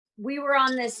we were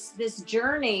on this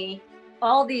journey,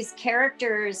 all these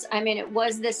characters. I mean, it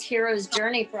was this hero's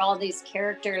journey for all these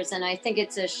characters. And I think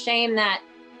it's a shame that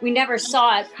we never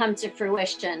saw it come to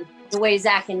fruition the way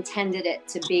Zach intended it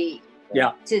to be.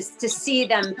 Yeah. To see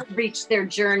them reach their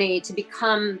journey to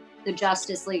become the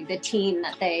Justice League, the team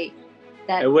that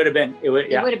it would have been.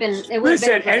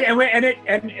 Listen,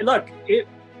 and look,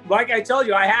 like I told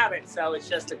you, I have it. So it's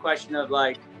just a question of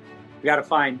like, we got to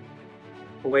find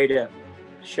a way to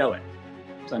show it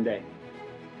someday.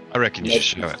 I reckon you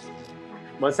should show it.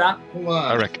 What's that?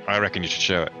 I reckon you should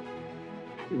show it.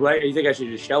 What, you think I should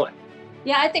just show it?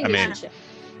 Yeah, I think we should show it.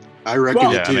 I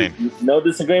reckon you too. No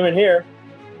disagreement here.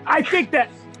 I think that,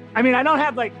 I mean, I don't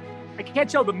have I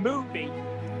can't show the movie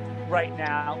right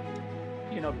now,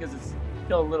 because it's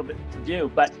still a little bit to do.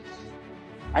 But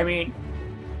I mean,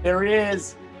 there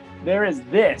is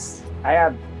this. I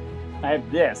have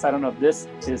this. I don't know if this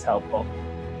is helpful.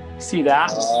 See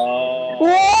that?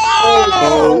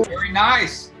 Oh, very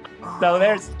nice. So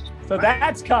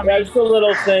that's coming. There's a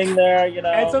little thing there,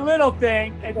 It's a little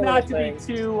thing, and not to be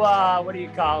too. What do you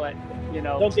call it?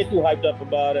 Don't get too hyped up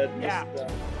about it. Yeah.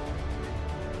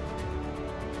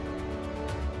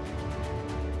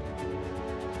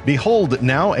 Behold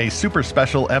now a super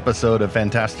special episode of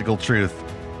Fantastical Truth.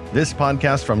 This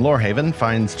podcast from Lorehaven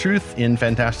finds truth in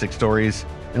fantastic stories,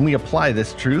 and we apply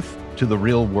this truth to the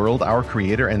real world our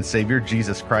Creator and Savior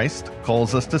Jesus Christ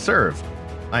calls us to serve.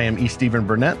 I am E. Stephen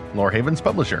Burnett, Lorehaven's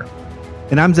publisher.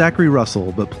 And I'm Zachary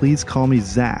Russell, but please call me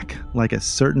Zach, like a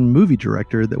certain movie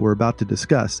director that we're about to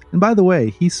discuss. And by the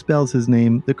way, he spells his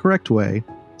name the correct way.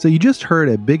 So you just heard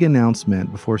a big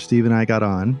announcement before Steve and I got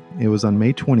on. It was on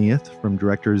May 20th from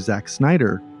director Zack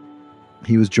Snyder.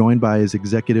 He was joined by his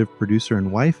executive producer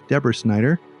and wife, Deborah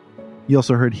Snyder. You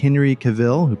also heard Henry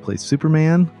Cavill, who plays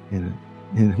Superman, and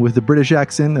with a British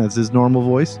accent as his normal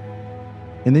voice.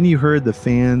 And then you heard the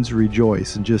fans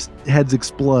rejoice and just heads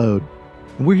explode.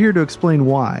 And we're here to explain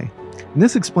why. And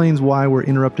this explains why we're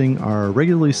interrupting our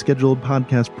regularly scheduled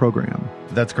podcast program.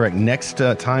 That's correct. Next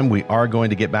time, we are going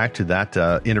to get back to that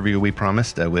interview we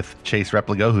promised with Chase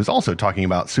Repligo, who's also talking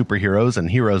about superheroes and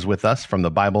heroes with us from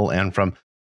the Bible and from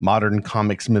modern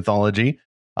comics mythology.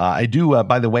 I do,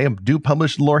 by the way,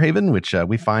 publish Lorehaven, which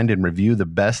we find and review the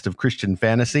best of Christian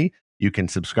fantasy. You can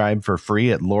subscribe for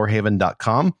free at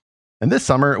lorehaven.com. And this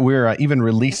summer, we're even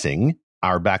releasing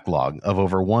our backlog of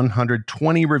over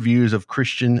 120 reviews of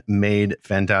Christian-made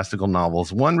fantastical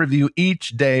novels. One review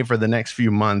each day for the next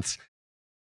few months.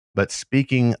 But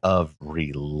speaking of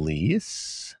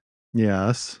release...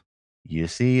 Yes. You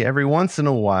see, every once in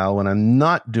a while, when I'm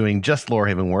not doing just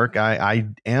Lorehaven work, I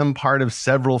am part of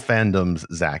several fandoms,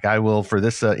 Zach. I will, for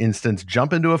this instance,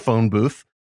 jump into a phone booth,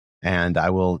 and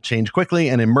I will change quickly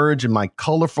and emerge in my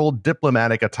colorful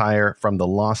diplomatic attire from the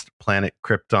lost planet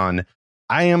Krypton.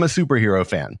 I am a superhero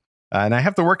fan, and I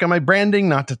have to work on my branding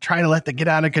not to try to let that get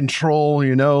out of control.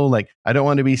 I don't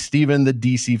want to be Steven the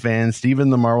DC fan, Steven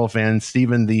the Marvel fan,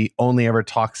 Steven the only ever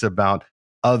talks about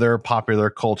other popular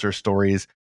culture stories,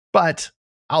 but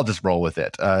I'll just roll with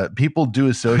it. People do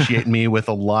associate me with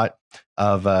a lot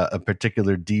of a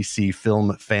particular DC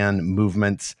film fan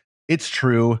movements. It's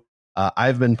true.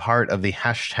 I've been part of the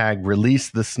hashtag Release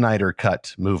the Snyder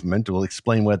Cut movement. We'll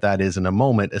explain what that is in a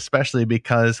moment, especially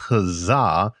because,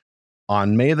 huzzah,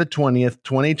 on May the 20th,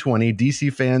 2020,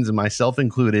 DC fans and myself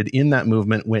included in that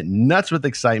movement went nuts with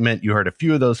excitement. You heard a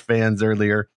few of those fans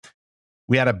earlier.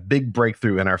 We had a big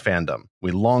breakthrough in our fandom.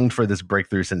 We longed for this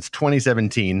breakthrough since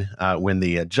 2017 when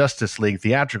the Justice League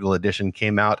theatrical edition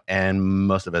came out, and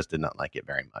most of us did not like it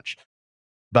very much.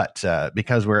 But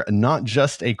because we're not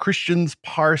just a Christians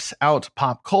parse out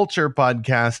pop culture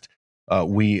podcast,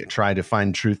 we try to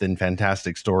find truth in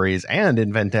fantastic stories and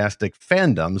in fantastic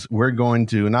fandoms. We're going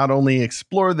to not only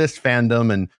explore this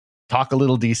fandom and talk a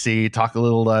little DC, talk a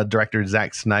little director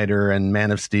Zack Snyder and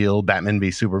Man of Steel, Batman v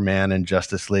Superman, and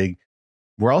Justice League.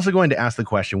 We're also going to ask the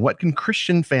question, what can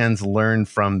Christian fans learn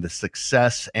from the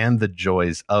success and the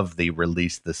joys of the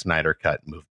Release the Snyder Cut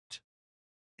movement?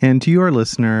 And to your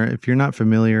listener, if you're not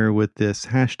familiar with this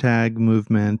hashtag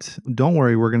movement, don't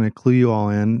worry, we're going to clue you all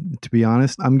in. To be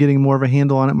honest, I'm getting more of a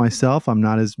handle on it myself. I'm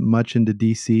not as much into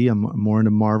DC. I'm more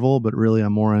into Marvel, but really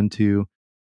I'm more into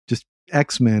just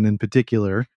X-Men in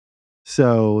particular.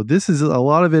 So this is, a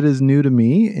lot of it is new to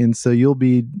me. And so you'll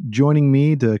be joining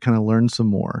me to kind of learn some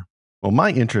more. Well,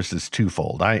 my interest is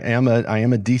twofold. I am a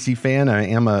DC fan. I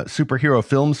am a superhero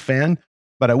films fan.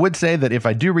 But I would say that if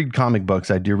I do read comic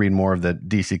books, I do read more of the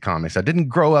DC comics. I didn't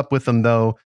grow up with them,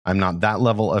 though. I'm not that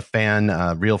level of fan.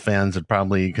 Real fans would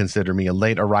probably consider me a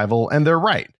late arrival, and they're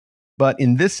right. But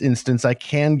in this instance, I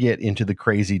can get into the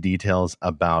crazy details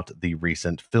about the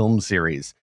recent film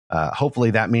series.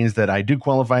 Hopefully that means that I do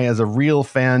qualify as a real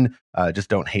fan. Just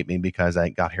don't hate me because I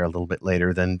got here a little bit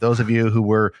later than those of you who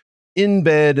were in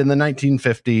bed in the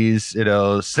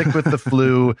 1950s, sick with the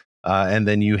flu, and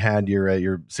then you had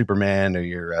your Superman or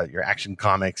your Action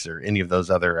Comics or any of those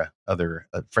other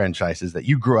franchises that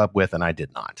you grew up with, and I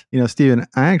did not. Steven,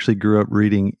 I actually grew up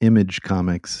reading Image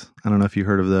comics. I don't know if you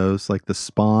heard of those, like the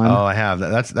Spawn. Oh, I have.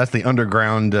 That's the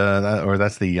underground, or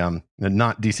that's the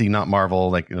not DC, not Marvel,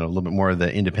 like a little bit more of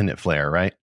the independent flair,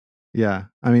 right? Yeah,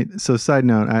 I mean, so side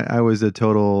note, I was a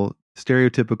total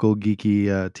stereotypical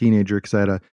geeky teenager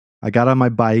because I got on my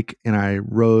bike and I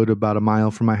rode about a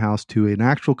mile from my house to an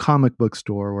actual comic book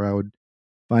store where I would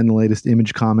find the latest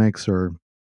Image comics or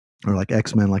like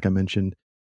X-Men, like I mentioned.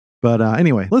 But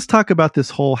anyway, let's talk about this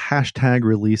whole hashtag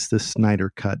release the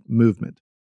Snyder Cut movement.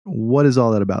 What is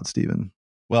all that about, Steven?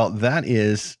 Well, that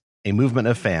is a movement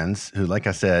of fans who, like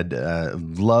I said,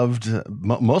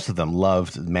 most of them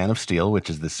loved Man of Steel,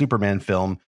 which is the Superman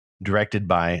film directed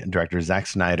by director Zack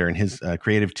Snyder, and his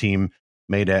creative team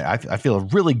made I feel a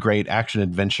really great action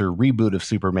adventure reboot of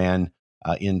Superman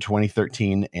in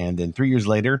 2013. And then 3 years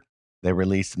later, they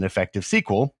released an effective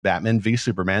sequel, Batman v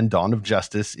Superman: Dawn of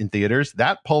Justice, in theaters.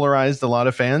 That polarized a lot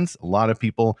of fans. A lot of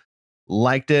people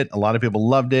liked it. A lot of people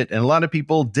loved it. And a lot of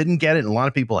people didn't get it. And a lot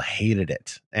of people hated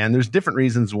it. And there's different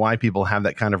reasons why people have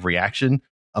that kind of reaction.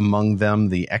 Among them,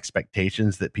 the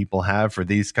expectations that people have for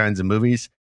these kinds of movies.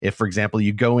 If, for example,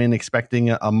 you go in expecting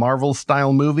a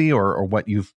Marvel-style movie or what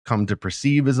you've come to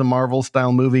perceive as a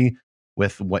Marvel-style movie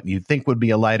with what you think would be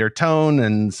a lighter tone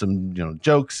and some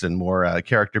jokes and more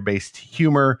character-based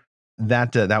humor,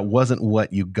 that wasn't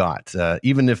what you got.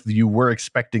 Even if you were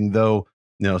expecting, though,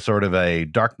 sort of a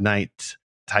Dark Knight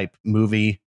type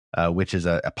movie, which is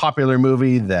a popular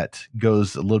movie that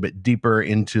goes a little bit deeper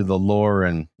into the lore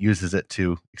and uses it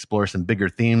to explore some bigger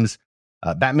themes.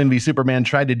 Batman v Superman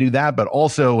tried to do that, but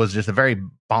also was just a very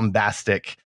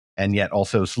bombastic and yet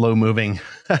also slow-moving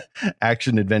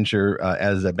action adventure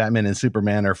as Batman and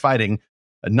Superman are fighting,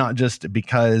 not just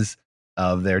because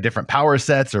of their different power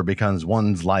sets or because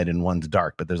one's light and one's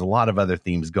dark, but there's a lot of other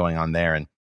themes going on there, and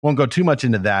won't go too much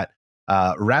into that.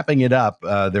 Wrapping it up,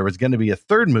 there was going to be a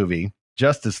third movie,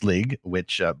 Justice League,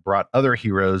 which brought other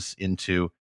heroes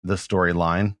into the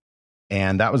storyline,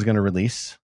 and that was going to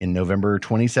release in November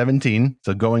 2017,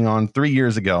 so going on 3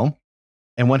 years ago.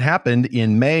 And what happened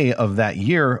in May of that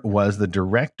year was the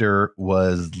director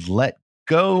was let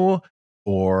go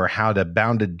or had a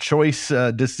bounded choice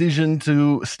decision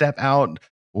to step out,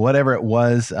 whatever it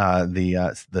was.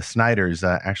 The Snyders,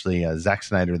 actually Zack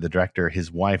Snyder, the director,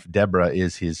 his wife, Deborah,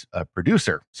 is his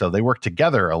producer. So they work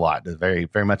together a lot. Very,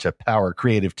 very much a power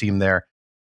creative team there.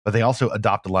 But they also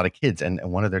adopt a lot of kids, and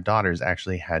one of their daughters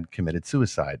actually had committed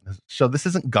suicide. So this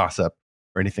isn't gossip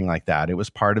or anything like that. It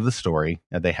was part of the story.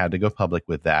 They had to go public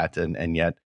with that, and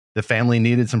yet the family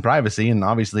needed some privacy, and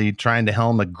obviously trying to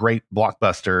helm a great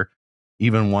blockbuster,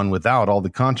 even one without all the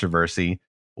controversy,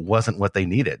 wasn't what they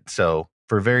needed. So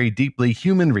for very deeply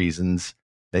human reasons,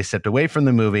 they stepped away from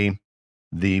the movie.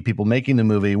 The people making the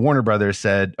movie, Warner Brothers,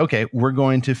 said, okay, we're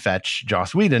going to fetch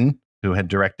Joss Whedon, who had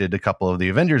directed a couple of the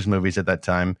Avengers movies at that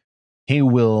time. He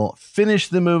will finish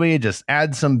the movie, just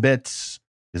add some bits,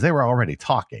 because they were already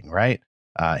talking, right?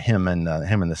 Him and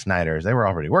the Snyders, they were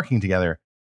already working together.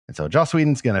 And so Joss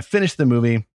Whedon's going to finish the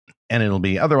movie, and it'll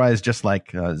be otherwise just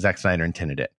like Zack Snyder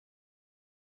intended it.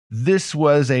 This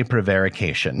was a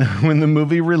prevarication. When the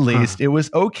movie released, It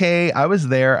was okay. I was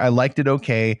there. I liked it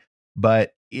okay,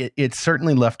 but it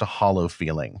certainly left a hollow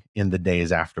feeling in the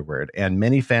days afterward. And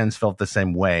many fans felt the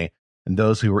same way. And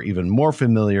those who were even more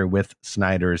familiar with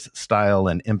Snyder's style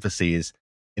and emphases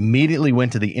immediately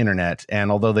went to the internet.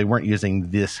 And although they weren't using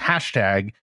this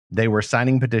hashtag, they were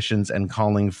signing petitions and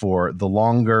calling for the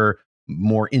longer,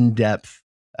 more in-depth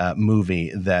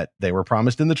movie that they were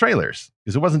promised in the trailers.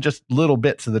 Because it wasn't just little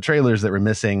bits of the trailers that were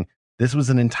missing. This was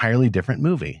an entirely different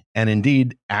movie. And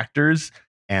indeed, actors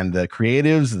and the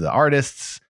creatives, the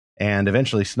artists, and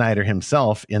eventually Snyder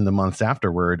himself in the months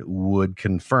afterward would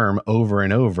confirm over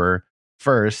and over,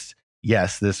 first,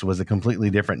 yes, this was a completely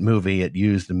different movie. It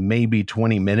used maybe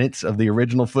 20 minutes of the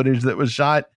original footage that was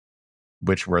shot,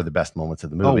 which were the best moments of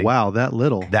the movie. Oh, wow. That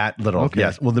little. Okay.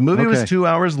 Yes. Well, the movie was 2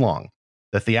 hours long.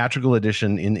 The theatrical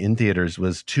edition in theaters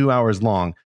was 2 hours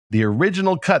long. The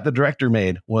original cut the director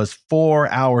made was 4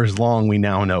 hours long. We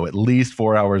now know at least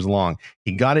 4 hours long.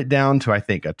 He got it down to, I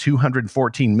think, a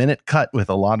 214-minute cut with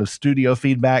a lot of studio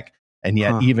feedback. And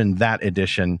yet even that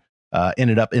edition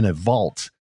ended up in a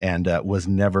vault and was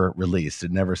never released. It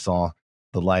never saw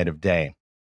the light of day.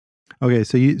 Okay,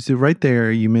 so right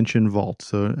there you mentioned Vault.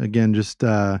 So again, just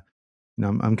I'm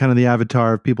kind of the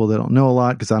avatar of people that don't know a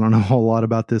lot because I don't know a whole lot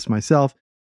about this myself.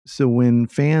 So when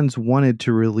fans wanted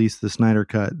to release the Snyder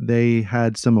Cut, they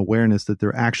had some awareness that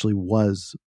there actually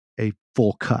was a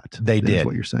full cut. They did. Is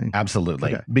what you're saying.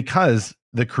 Absolutely. Okay. Because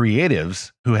the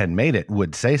creatives who had made it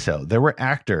would say so. There were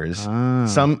actors,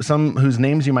 some whose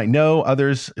names you might know,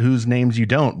 others whose names you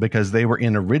don't, because they were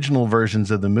in original versions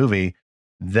of the movie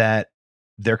that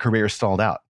their career stalled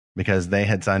out because they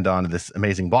had signed on to this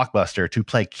amazing blockbuster to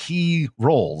play key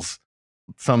roles,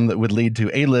 some that would lead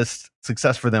to A-list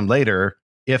success for them later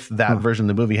if that version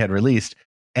of the movie had released.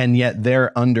 And yet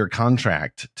they're under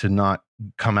contract to not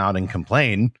come out and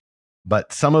complain.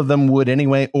 But some of them would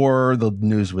anyway, or the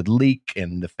news would leak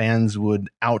and the fans would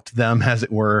out them, as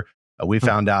it were. We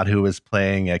found out who was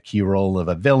playing a key role of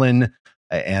a villain,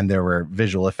 and there were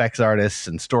visual effects artists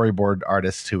and storyboard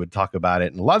artists who would talk about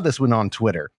it. And a lot of this went on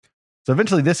Twitter. So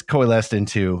eventually this coalesced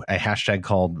into a hashtag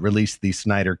called Release the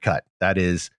Snyder Cut. That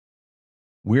is,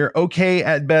 we're okay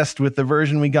at best with the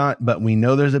version we got, but we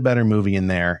know there's a better movie in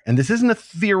there. And this isn't a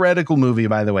theoretical movie,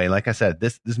 by the way. Like I said,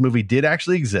 this movie did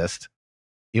actually exist.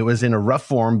 It was in a rough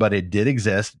form, but it did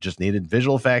exist. Just needed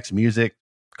visual effects, music,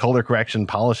 color correction,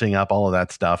 polishing up, all of that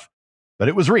stuff. But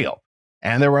it was real.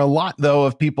 And there were a lot, though,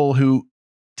 of people who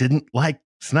didn't like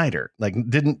Snyder.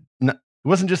 It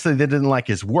wasn't just that they didn't like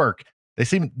his work. They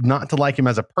seemed not to like him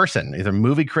as a person, either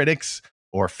movie critics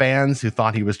or fans who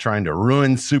thought he was trying to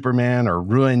ruin Superman or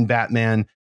ruin Batman.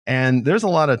 And there's a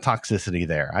lot of toxicity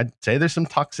there. I'd say there's some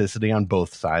toxicity on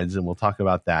both sides, and we'll talk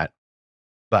about that.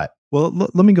 But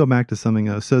let me go back to something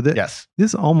else. So yes,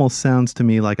 this almost sounds to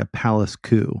me like a palace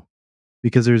coup,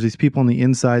 because there's these people on the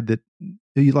inside that,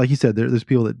 like you said, there's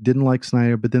people that didn't like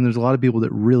Snyder, but then there's a lot of people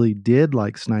that really did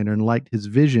like Snyder and liked his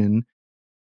vision.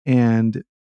 And,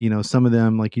 some of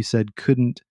them, like you said,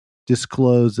 couldn't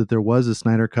disclose that there was a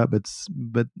Snyder Cut,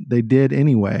 but they did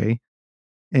anyway.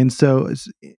 And so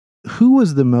who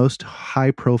was the most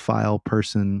high profile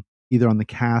person, either on the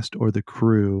cast or the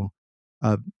crew,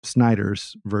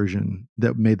 Snyder's version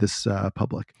that made this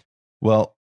public?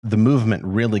 Well, the movement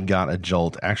really got a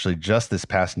jolt actually just this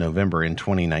past November in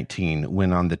 2019,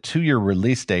 when on the 2-year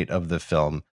release date of the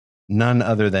film, none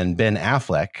other than Ben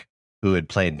Affleck, who had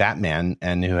played Batman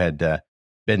and who had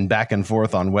been back and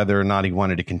forth on whether or not he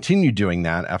wanted to continue doing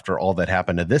that after all that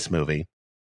happened to this movie,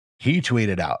 he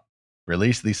tweeted out,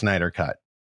 "Release the Snyder Cut."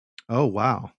 Oh,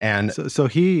 wow. And so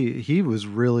he was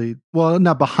really, well,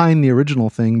 not behind the original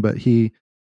thing, but he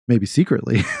maybe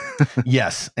secretly.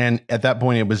 Yes. And at that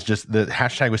point, it was just the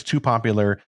hashtag was too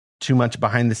popular. Too much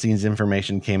behind the scenes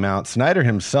information came out. Snyder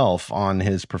himself on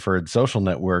his preferred social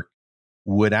network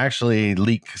would actually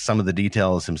leak some of the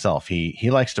details himself. He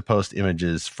likes to post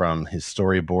images from his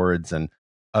storyboards and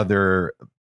other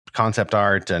concept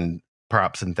art and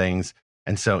props and things.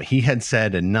 And so he had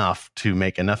said enough to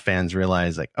make enough fans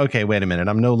realize, like, okay, wait a minute,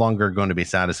 I'm no longer going to be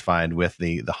satisfied with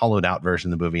the hollowed out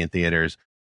version of the movie in theaters.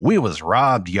 We was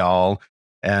robbed, y'all.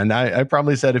 And I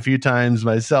probably said a few times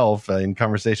myself in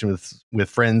conversation with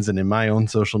friends and in my own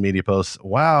social media posts,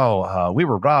 wow, we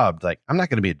were robbed. Like, I'm not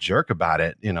going to be a jerk about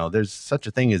it. There's such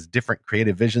a thing as different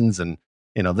creative visions. And,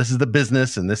 this is the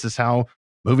business and this is how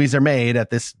movies are made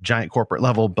at this giant corporate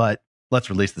level. But let's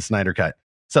release the Snyder Cut.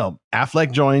 So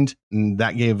Affleck joined, and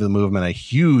that gave the movement a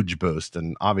huge boost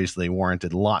and obviously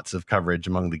warranted lots of coverage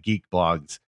among the geek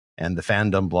blogs and the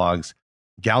fandom blogs.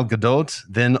 Gal Gadot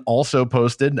then also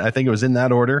posted, I think it was in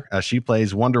that order, she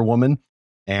plays Wonder Woman,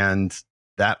 and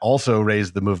that also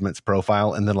raised the movement's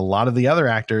profile. And then a lot of the other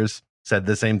actors said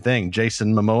the same thing.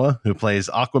 Jason Momoa, who plays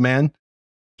Aquaman,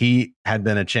 he had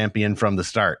been a champion from the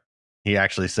start. He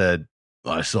actually said,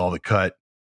 I saw the cut.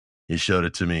 He showed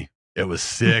it to me. It was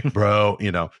sick, bro,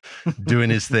 doing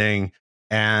his thing.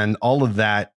 And all of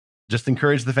that just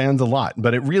encouraged the fans a lot.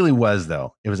 But it really was,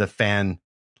 though, it was a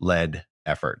fan-led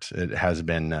effort. It has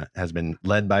been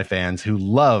led by fans who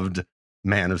loved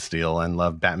Man of Steel and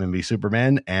loved Batman v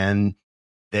Superman. And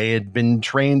they had been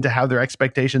trained to have their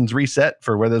expectations reset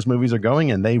for where those movies are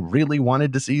going. And they really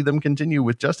wanted to see them continue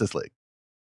with Justice League.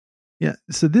 Yeah.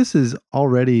 So this is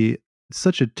already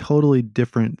such a totally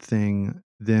different thing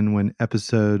than when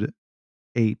episode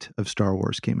 8 of Star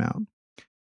Wars came out,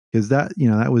 because that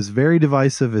was very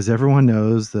divisive, as everyone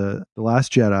knows, the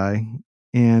Last Jedi,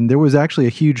 and there was actually a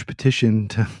huge petition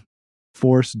to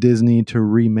force Disney to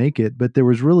remake it, but there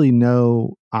was really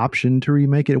no option to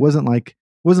remake it. It wasn't like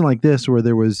this where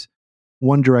there was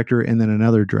one director and then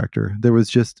another director. There was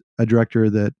just a director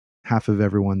that half of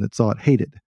everyone that saw it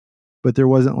hated, but there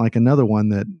wasn't like another one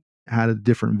that had a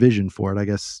different vision for it. I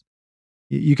guess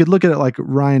you could look at it like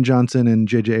Rian Johnson and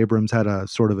J.J. Abrams had a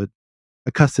sort of a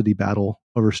a custody battle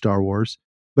over Star Wars.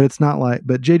 But it's not like,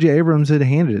 but J.J. Abrams had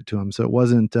handed it to him. So it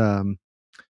wasn't,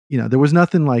 there was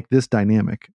nothing like this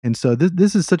dynamic. And so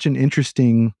this is such an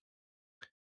interesting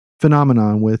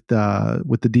phenomenon with the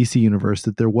DC universe,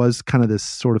 that there was kind of this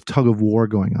sort of tug of war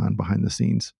going on behind the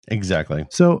scenes. Exactly.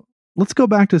 So let's go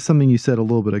back to something you said a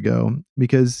little bit ago,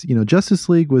 because, Justice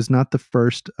League was not the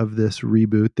first of this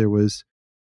reboot. There was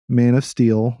Man of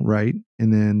Steel, right?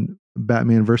 And then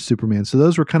Batman vs. Superman. So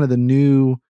those were kind of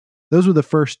those were the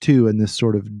first two in this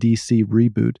sort of DC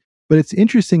reboot. But it's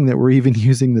interesting that we're even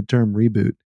using the term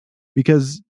reboot,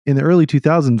 because in the early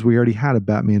 2000s, we already had a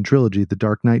Batman trilogy, the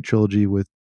Dark Knight trilogy with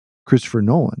Christopher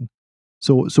Nolan.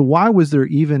 So why was there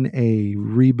even a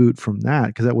reboot from that?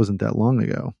 Because that wasn't that long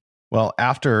ago. Well,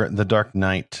 after the Dark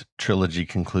Knight trilogy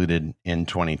concluded in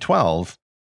 2012,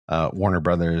 Warner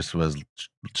Brothers was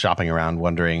shopping around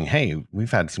wondering, hey,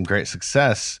 we've had some great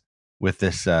success with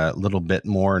this little bit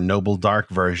more noble dark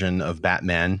version of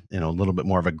Batman, a little bit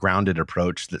more of a grounded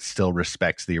approach that still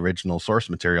respects the original source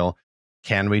material.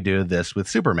 Can we do this with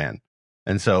Superman?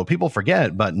 And so people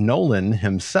forget, but Nolan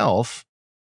himself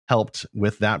helped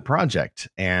with that project,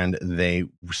 and they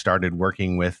started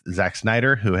working with Zack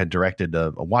Snyder, who had directed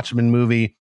a Watchmen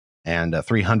movie and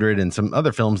 300 and some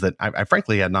other films that I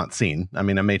frankly had not seen. I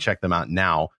mean, I may check them out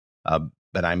now,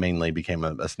 but I mainly became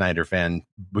a Snyder fan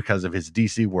because of his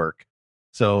DC work.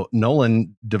 So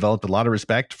Nolan developed a lot of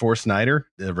respect for Snyder,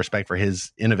 respect for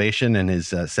his innovation and his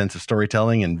sense of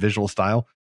storytelling and visual style,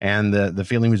 and the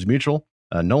feeling was mutual.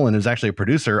 Nolan was actually a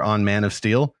producer on Man of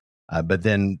Steel, but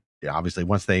then obviously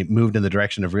once they moved in the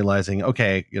direction of realizing,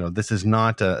 okay, this is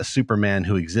not a Superman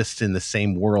who exists in the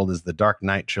same world as the Dark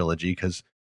Knight trilogy, because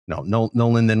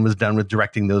Nolan then was done with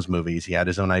directing those movies. He had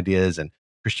his own ideas, and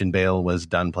Christian Bale was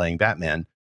done playing Batman.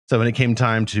 So when it came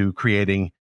time to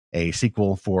creating a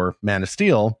sequel for Man of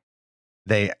Steel,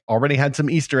 they already had some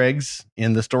Easter eggs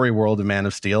in the story world of Man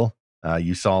of Steel.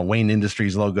 You saw Wayne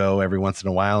Industries logo every once in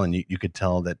a while, and you could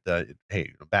tell that,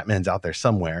 hey, Batman's out there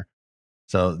somewhere.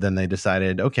 So then they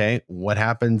decided, okay, what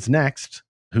happens next?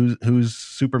 Who's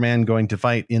Superman going to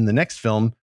fight in the next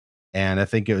film? And I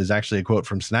think it was actually a quote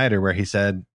from Snyder where he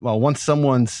said, well, once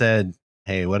someone said,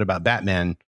 hey, what about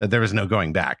Batman? That there was no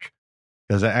going back.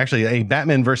 Because actually a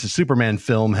Batman versus Superman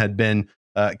film had been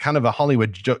kind of a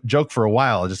Hollywood joke for a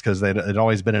while, just because it had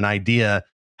always been an idea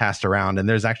passed around. And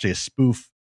there's actually a spoof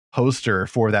poster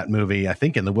for that movie, I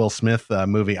think in the Will Smith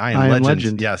movie I Am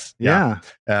Legend. Yes. Yeah.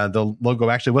 The logo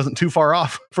actually wasn't too far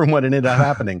off from what ended up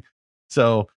happening.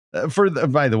 So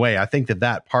by the way, I think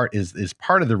that part is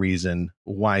part of the reason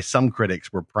why some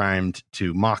critics were primed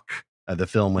to mock the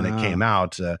film when it came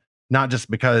out, not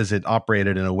just because it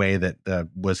operated in a way that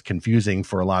was confusing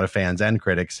for a lot of fans and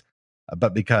critics,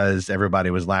 but because everybody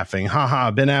was laughing,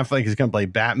 haha, Ben Affleck is going to play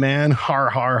Batman, har,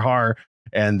 har, har.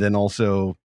 And then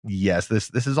also, yes, this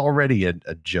is already a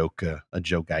joke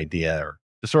idea, or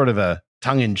sort of a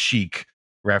tongue-in-cheek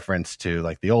reference to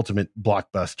like the ultimate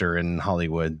blockbuster in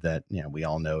Hollywood that we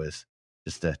all know is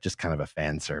just kind of a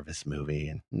fan service movie,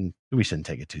 and we shouldn't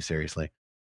take it too seriously.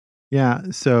 Yeah.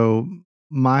 So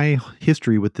my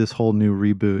history with this whole new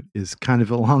reboot is kind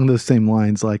of along those same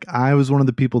lines. Like, I was one of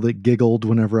the people that giggled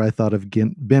whenever I thought of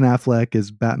Ben Affleck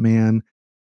as Batman.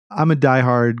 I'm a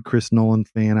diehard Chris Nolan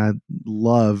fan. I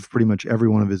love pretty much every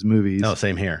one of his movies. Oh,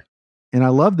 same here. And I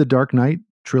love the Dark Knight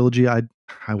trilogy. I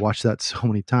watched that so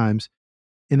many times.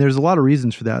 And there's a lot of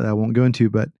reasons for that I won't go into,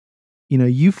 but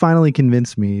you finally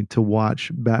convinced me to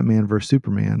watch Batman vs.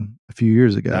 Superman a few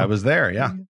years ago. I was there,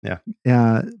 yeah.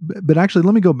 But actually,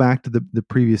 let me go back to the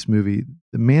previous movie,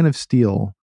 the Man of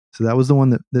Steel. So that was the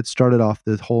one that started off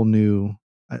this whole new,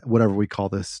 whatever we call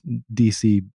this,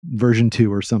 DC version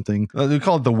 2 or something. We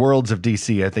call it the Worlds of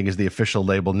DC, I think is the official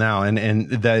label now. And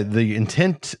the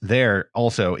intent there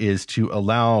also is to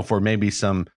allow for maybe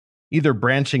some either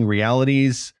branching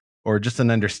realities or just an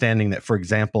understanding that, for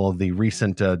example, the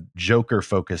recent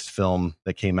Joker-focused film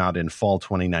that came out in fall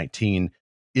 2019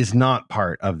 is not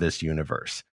part of this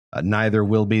universe. Neither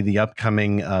will be the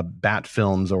upcoming Bat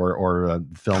films or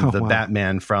film The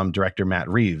Batman from director Matt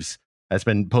Reeves. It's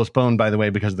been postponed, by the way,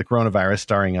 because of the coronavirus,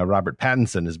 starring Robert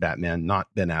Pattinson as Batman, not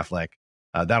Ben Affleck.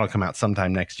 That'll come out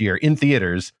sometime next year in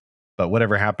theaters. But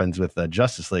whatever happens with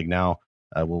Justice League now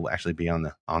will actually be on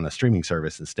the streaming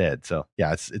service instead. So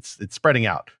yeah, it's spreading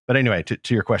out. But anyway,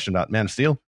 to your question about Man of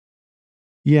Steel.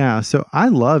 Yeah, so I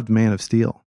loved Man of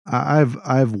Steel.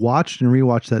 I've watched and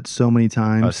rewatched that so many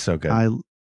times. Oh, so good.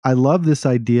 I love this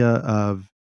idea of,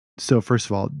 so first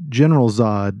of all, General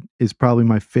Zod is probably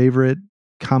my favorite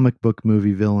comic book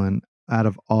movie villain out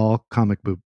of all comic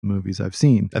book movies I've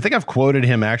seen. I think I've quoted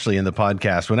him actually in the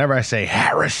podcast. Whenever I say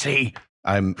heresy,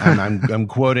 I'm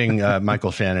quoting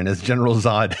Michael Shannon as General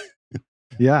Zod.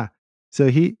 Yeah. So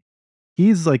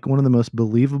he's like one of the most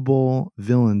believable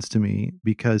villains to me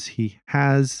because he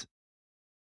has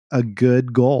a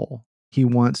good goal. He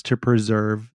wants to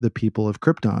preserve the people of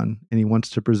Krypton, and he wants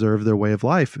to preserve their way of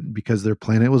life because their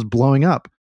planet was blowing up.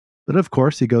 But of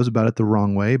course, he goes about it the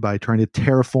wrong way by trying to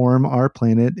terraform our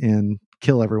planet and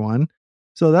kill everyone.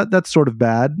 So that's sort of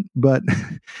bad, but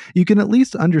you can at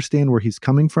least understand where he's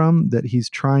coming from, that he's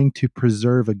trying to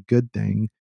preserve a good thing,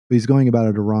 but he's going about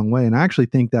it a wrong way. And I actually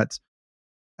think that's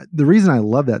the reason I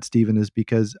love that, Stephen, is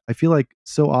because I feel like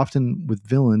so often with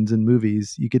villains in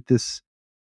movies, you get this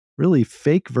really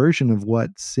fake version of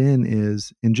what sin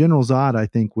is. And General Zod, I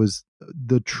think, was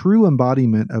the true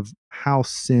embodiment of how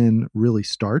sin really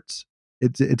starts.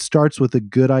 It starts with a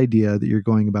good idea that you're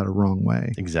going about a wrong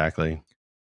way. Exactly.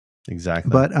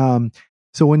 But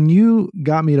so when you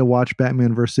got me to watch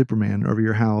Batman vs Superman over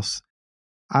your house,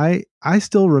 I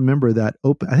still remember that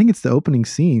I think it's the opening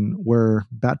scene where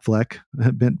Batfleck,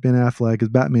 Ben Affleck is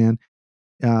Batman,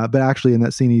 but actually in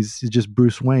that scene he's just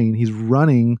Bruce Wayne. He's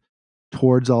running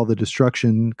towards all the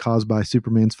destruction caused by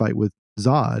Superman's fight with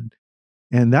Zod,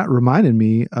 and that reminded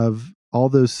me of all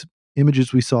those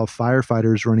images we saw of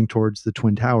firefighters running towards the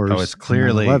Twin Towers. Oh, it's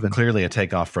clearly a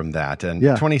takeoff from that. And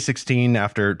 2016,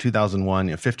 after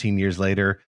 2001, 15 years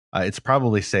later, it's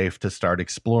probably safe to start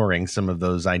exploring some of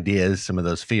those ideas, some of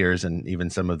those fears, and even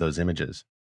some of those images.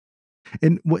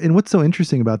 And what's so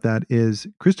interesting about that is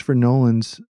Christopher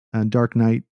Nolan's Dark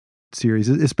Knight series,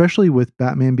 especially with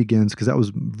Batman Begins, because that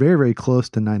was very, very close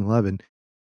to 9/11.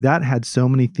 That had so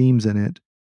many themes in it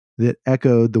that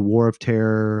echoed the War of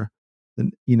Terror,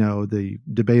 the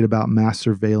debate about mass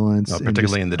surveillance.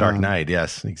 Particularly in The Dark Knight.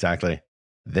 Yes, exactly.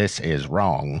 This is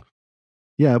wrong.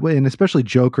 Yeah, and especially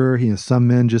Joker. Some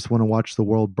men just want to watch the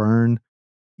world burn.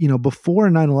 Before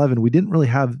 9/11, we didn't really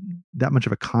have that much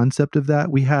of a concept of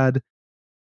that. We had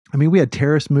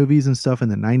terrorist movies and stuff in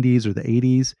the 90s or the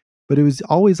 80s, but it was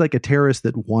always like a terrorist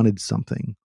that wanted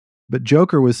something. But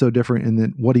Joker was so different in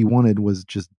that what he wanted was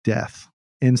just death.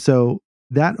 And so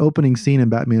that opening scene in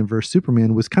Batman vs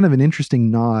Superman was kind of an interesting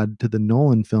nod to the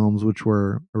Nolan films, which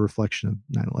were a reflection of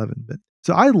 9/11. But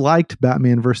so I liked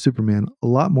Batman vs Superman a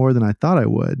lot more than I thought I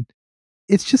would.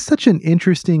 It's just such an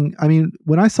interesting,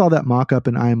 when I saw that mock-up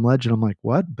in I Am Legend, I'm like,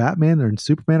 what? Batman and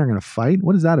Superman are going to fight?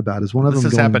 What is that about? Is one of them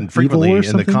This has going happened frequently evil or in the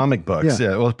something? comic books.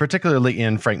 Yeah. Well, particularly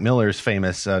in Frank Miller's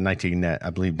famous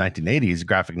 1980s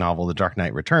graphic novel, The Dark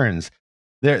Knight Returns.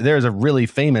 There's a really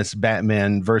famous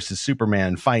Batman versus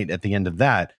Superman fight at the end of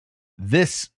that.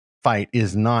 This fight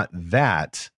is not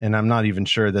that, and I'm not even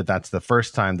sure that that's the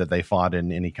first time that they fought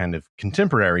in any kind of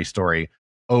contemporary story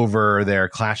over their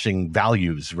clashing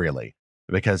values, really.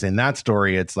 Because in that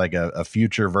story, it's like a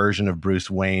future version of Bruce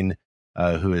Wayne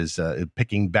who is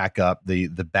picking back up the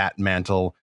bat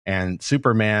mantle, and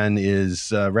Superman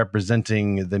is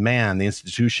representing the man, the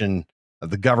institution of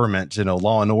the government,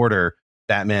 law and order.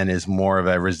 Batman is more of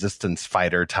a resistance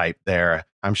fighter type there.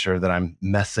 I'm sure that I'm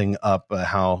messing up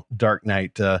how Dark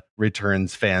Knight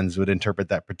Returns fans would interpret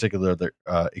that particular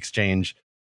exchange.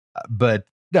 But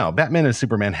no, Batman and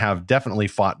Superman have definitely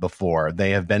fought before. They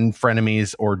have been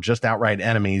frenemies or just outright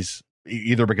enemies,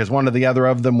 either because one or the other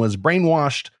of them was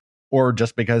brainwashed or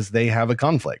just because they have a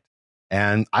conflict.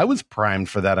 And I was primed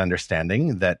for that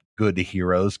understanding that good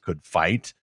heroes could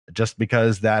fight, just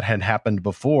because that had happened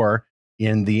before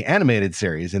in the animated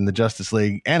series, in the Justice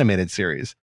League animated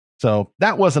series. So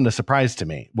that wasn't a surprise to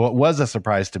me. What was a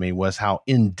surprise to me was how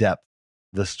in-depth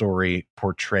the story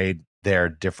portrayed their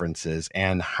differences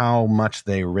and how much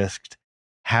they risked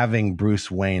having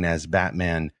Bruce Wayne as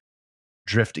Batman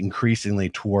drift increasingly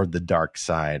toward the dark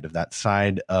side, of that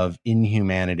side of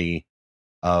inhumanity,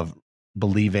 of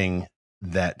believing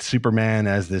that Superman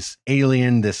as this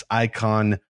alien, this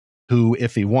icon who,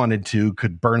 if he wanted to,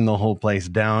 could burn the whole place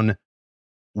down,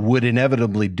 would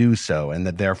inevitably do so, and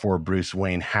that therefore Bruce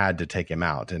Wayne had to take him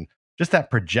out. And just that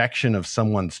projection of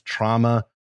someone's trauma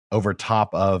over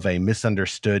top of a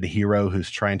misunderstood hero who's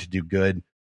trying to do good,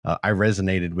 I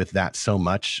resonated with that so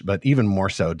much. But even more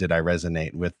so did I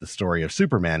resonate with the story of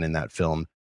Superman in that film,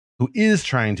 who is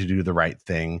trying to do the right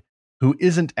thing, who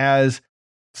isn't as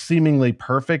seemingly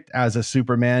perfect as a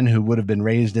Superman who would have been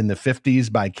raised in the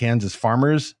 50s by Kansas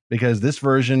farmers, because this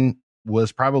version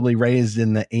was probably raised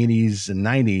in the 80s and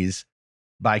 90s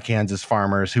by Kansas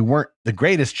farmers who weren't the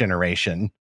greatest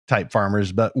generation type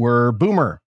farmers, but were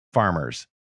boomer farmers,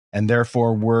 and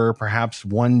therefore were perhaps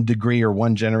 1 degree or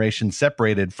 1 generation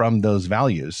separated from those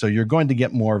values. So you're going to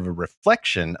get more of a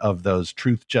reflection of those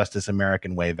truth, justice,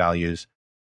 American way values.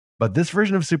 But this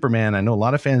version of Superman, I know a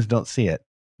lot of fans don't see it,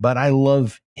 but I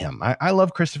love him. I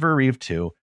love Christopher Reeve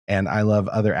too, and I love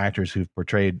other actors who've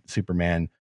portrayed Superman.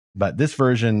 But this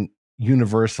version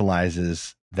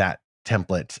universalizes that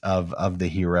template of the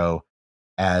hero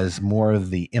as more of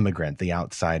the immigrant, the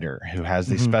outsider who has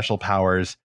these special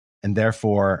powers. And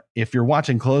therefore, if you're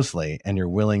watching closely and you're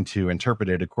willing to interpret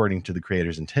it according to the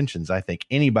creator's intentions, I think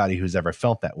anybody who's ever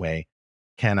felt that way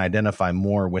can identify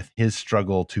more with his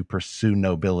struggle to pursue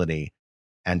nobility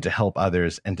and to help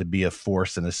others and to be a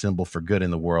force and a symbol for good in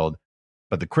the world.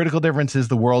 But the critical difference is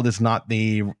the world is not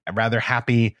the rather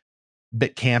happy,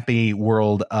 bit campy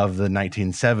world of the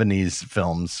 1970s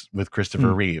films with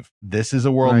Christopher Reeve. This is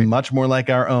a world much more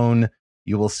like our own.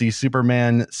 You will see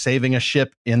Superman saving a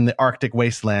ship in the Arctic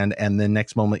wasteland, and the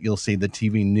next moment you'll see the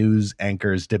TV news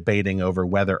anchors debating over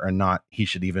whether or not he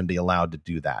should even be allowed to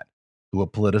do that, who will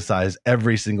politicize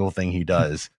every single thing he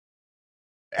does.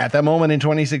 At that moment in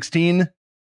 2016,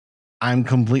 I'm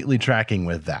completely tracking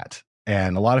with that.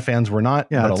 And a lot of fans were not.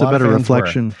 Yeah, but it's a lot a better of fans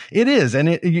reflection. Were. It is.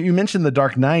 And you mentioned The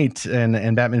Dark Knight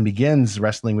and Batman Begins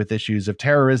wrestling with issues of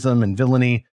terrorism and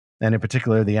villainy, and in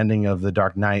particular, the ending of The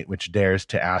Dark Knight, which dares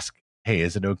to ask, hey,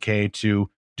 is it okay to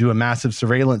do a massive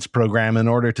surveillance program in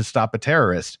order to stop a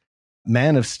terrorist?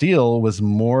 Man of Steel was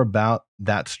more about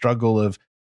that struggle of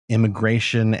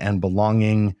immigration and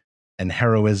belonging and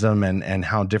heroism and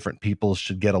how different people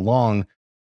should get along.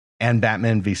 And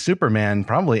Batman v Superman,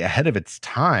 probably ahead of its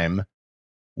time,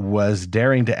 was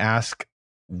daring to ask,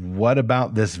 what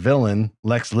about this villain,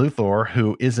 Lex Luthor,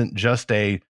 who isn't just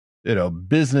a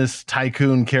business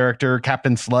tycoon character,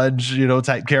 Captain Sludge,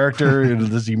 type character,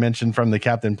 as you mentioned from the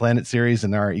Captain Planet series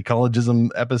in our ecologism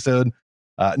episode.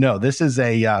 No, this is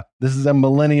a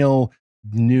millennial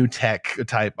new tech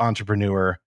type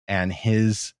entrepreneur, and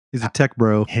he's a tech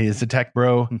bro. He is a tech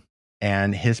bro,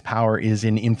 and his power is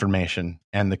in information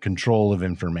and the control of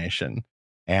information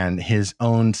and his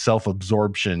own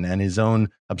self-absorption and his own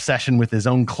obsession with his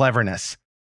own cleverness.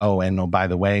 By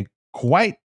the way,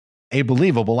 quite a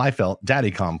believable, I felt,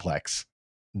 daddy complex,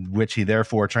 which he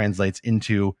therefore translates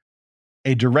into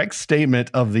a direct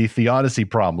statement of the theodicy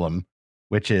problem,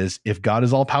 which is, if God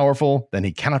is all powerful, then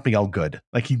he cannot be all good.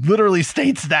 Like, he literally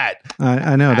states that.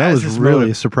 I know, that was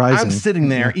really surprising. I'm sitting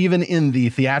there, even in the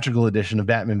theatrical edition of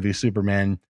Batman v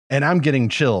Superman, and I'm getting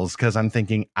chills because I'm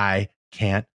thinking, I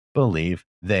can't believe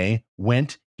they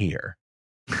went here.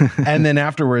 And then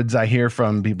afterwards, I hear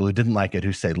from people who didn't like it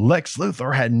who say Lex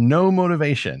Luthor had no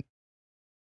motivation.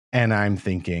 And I'm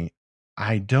thinking,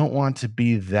 I don't want to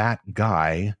be that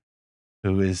guy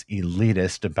who is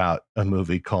elitist about a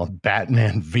movie called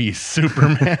Batman v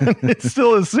Superman. It's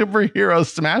still a superhero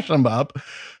smash 'em up.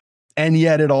 And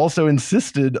yet it also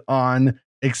insisted on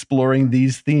exploring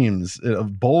these themes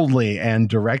boldly and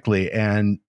directly.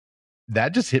 And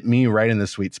that just hit me right in the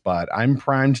sweet spot. I'm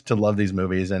primed to love these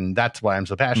movies. And that's why I'm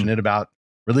so passionate about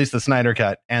Release the Snyder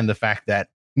Cut and the fact that,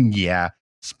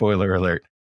 spoiler alert,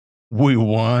 we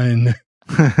won.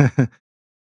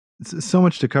 So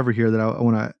much to cover here that I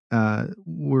want to,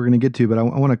 we're going to get to, but I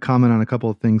want to comment on a couple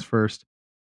of things first.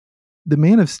 The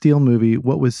Man of Steel movie,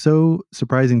 what was so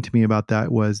surprising to me about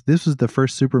that was this was the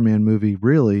first Superman movie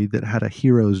really that had a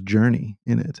hero's journey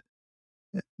in it.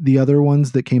 The other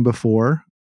ones that came before,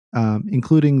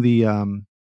 including the,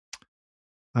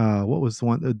 what was the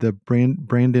one, the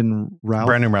Brandon Routh?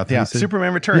 Brandon Routh, yeah.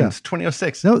 Superman Returns,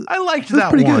 2006. No, I liked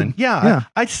that one. Yeah,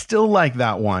 I still like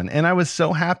that one. And I was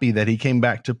so happy that he came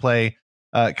back to play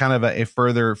kind of a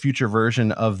further future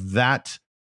version of that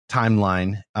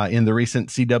timeline in the recent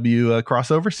CW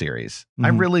crossover series. I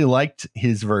really liked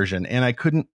his version, and I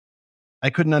couldn't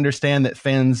understand that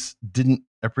fans didn't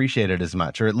appreciate it as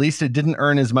much, or at least it didn't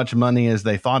earn as much money as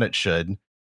they thought it should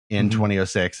in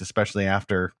 2006, especially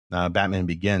after Batman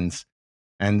Begins.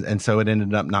 And so it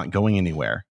ended up not going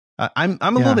anywhere. I'm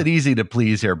a little bit easy to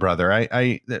please here, brother.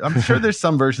 I'm sure there's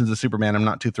some versions of Superman I'm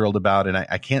not too thrilled about, and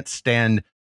I can't stand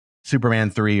Superman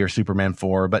 3 or Superman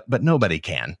 4, but nobody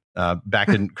can back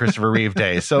in Christopher Reeve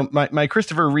days. So my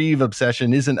Christopher Reeve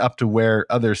obsession isn't up to where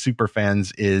other super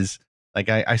fans is. Like,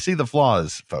 I see the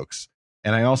flaws, folks.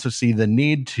 And I also see the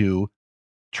need to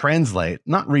translate,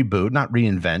 not reboot, not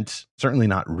reinvent, certainly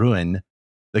not ruin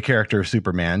the character of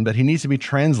Superman, but he needs to be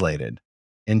translated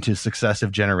into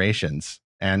successive generations.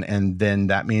 And then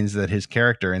that means that his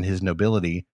character and his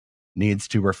nobility needs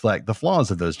to reflect the flaws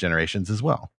of those generations as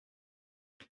well.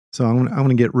 So I'm going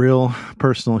to get real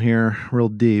personal here, real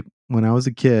deep. When I was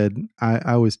a kid,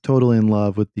 I was totally in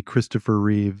love with the Christopher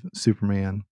Reeve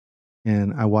Superman.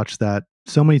 And I watched that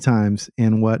so many times.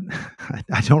 And what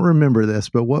I don't remember this,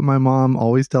 but what my mom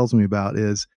always tells me about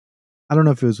is, I don't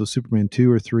know if it was with Superman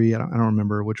 2 or 3. I don't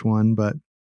remember which one, but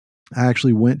I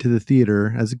actually went to the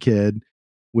theater as a kid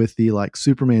with the like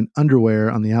Superman underwear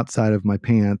on the outside of my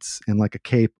pants and like a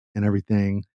cape and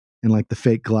everything and like the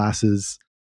fake glasses.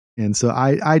 And so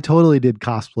I totally did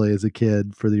cosplay as a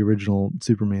kid for the original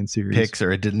Superman series. Pics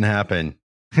or it didn't happen.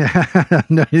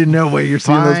 No, you know where you're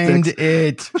seeing Find those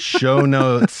pics. it. Show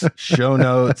notes. Show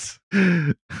notes.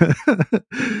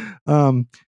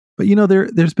 But you know,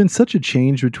 there's been such a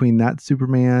change between that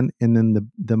Superman and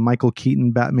then the Michael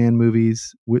Keaton Batman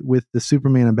movies with the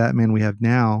Superman and Batman we have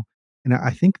now. And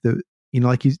I think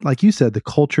like you said, the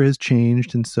culture has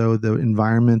changed, and so the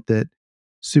environment that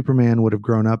Superman would have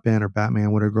grown up in or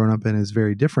Batman would have grown up in is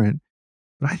very different.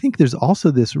 But I think there's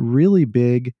also this really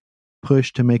big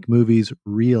push to make movies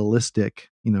realistic,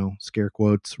 scare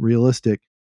quotes, realistic.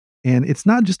 And it's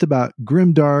not just about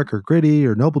grim dark or gritty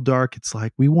or noble dark. It's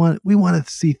like we want to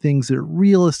see things that are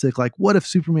realistic. Like, what if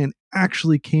Superman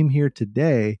actually came here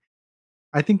today?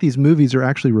 I think these movies are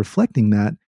actually reflecting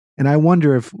that. And I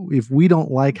wonder if we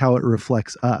don't like how it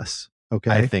reflects us.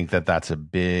 Okay. I think that's a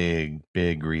big,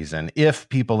 big reason, if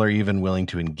people are even willing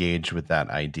to engage with that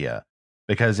idea,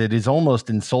 because it is almost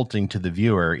insulting to the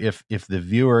viewer if the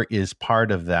viewer is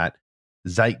part of that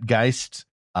zeitgeist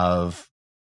of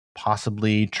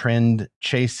possibly trend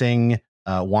chasing,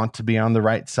 want to be on the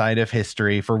right side of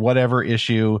history for whatever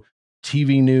issue,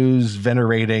 TV news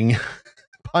venerating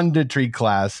punditry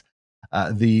class.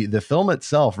 The film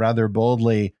itself rather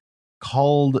boldly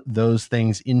called those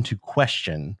things into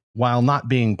question while not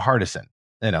being partisan.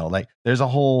 Like there's a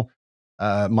whole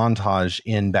montage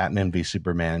in Batman v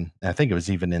Superman. I think it was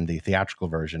even in the theatrical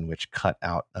version, which cut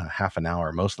out half an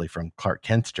hour, mostly from Clark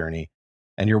Kent's journey.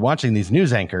 And you're watching these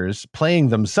news anchors playing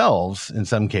themselves in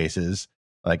some cases.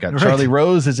 Like Charlie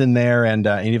Rose is in there, and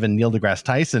even Neil deGrasse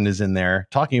Tyson is in there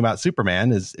talking about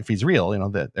Superman as if he's real.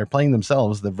 That they're playing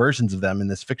themselves, the versions of them in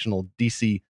this fictional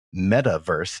DC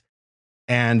metaverse.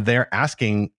 And they're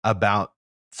asking about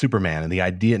Superman and the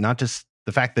idea, not just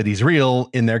the fact that he's real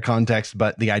in their context,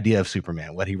 but the idea of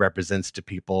Superman, what he represents to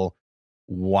people,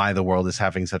 why the world is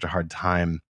having such a hard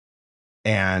time.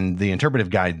 And the interpretive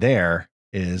guide there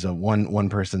is one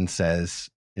person says,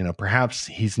 perhaps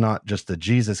he's not just a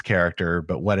Jesus character,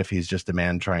 but what if he's just a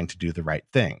man trying to do the right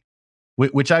thing?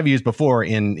 Which I've used before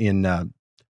in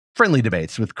friendly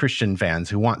debates with Christian fans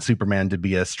who want Superman to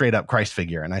be a straight up Christ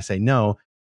figure. And I say, no,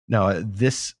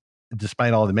 this,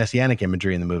 despite all the messianic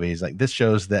imagery in the movies, like this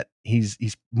shows that he's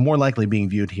more likely being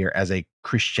viewed here as a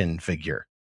Christian figure,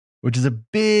 which is a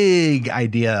big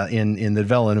idea in the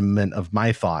development of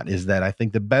my thought, is that I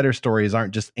think the better stories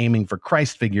aren't just aiming for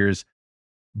Christ figures,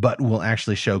 but will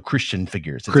actually show Christian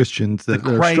figures. Christians that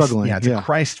are struggling. Yeah, it's a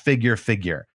Christ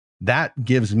figure. That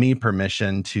gives me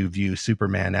permission to view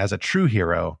Superman as a true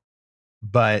hero,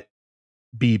 but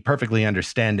be perfectly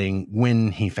understanding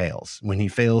when he fails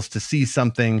to see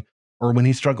something, or when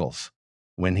he struggles,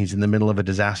 when he's in the middle of a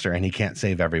disaster and he can't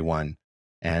save everyone.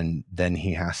 And then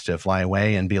he has to fly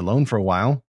away and be alone for a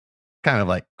while. Kind of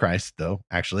like Christ, though,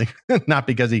 actually. Not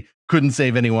because he couldn't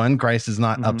save anyone. Christ is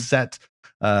not upset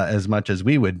as much as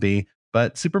we would be,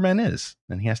 but Superman is.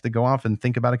 And he has to go off and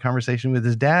think about a conversation with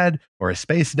his dad, or a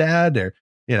space dad, or,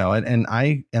 and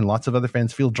I and lots of other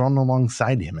fans feel drawn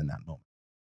alongside him in that moment.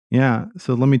 Yeah.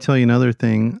 So let me tell you another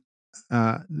thing,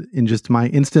 in just my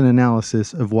instant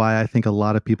analysis of why I think a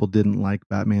lot of people didn't like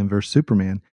Batman versus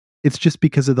Superman. It's just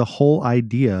because of the whole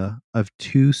idea of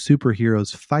two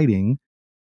superheroes fighting,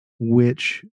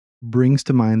 which brings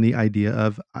to mind the idea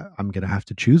of I'm going to have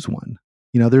to choose one.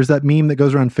 There's that meme that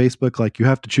goes around Facebook, like you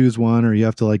have to choose one, or you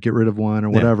have to like get rid of one, or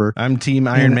whatever. I'm Team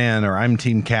Iron Man, or I'm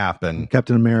Team Cap and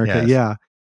Captain America. Yes. Yeah.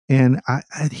 And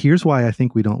here's why I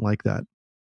think we don't like that.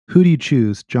 Who do you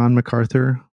choose, John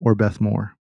MacArthur or Beth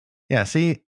Moore? Yeah,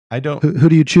 see, I don't. Who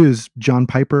do you choose, John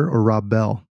Piper or Rob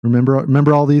Bell?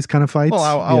 Remember all these kind of fights?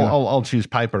 Well, I'll choose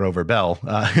Piper over Bell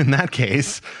in that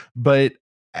case. But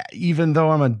even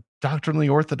though I'm a doctrinally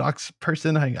orthodox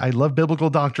person, I love biblical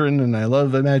doctrine and I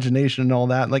love imagination and all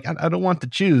that. Like, I don't want to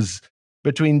choose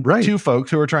between two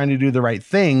folks who are trying to do the right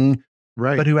thing,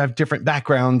 but who have different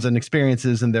backgrounds and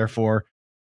experiences, and therefore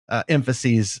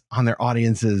emphases on their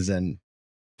audiences and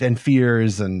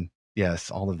fears and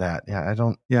all of that. I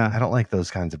don't like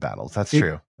those kinds of battles. That's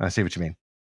true. I see what you mean.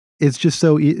 It's just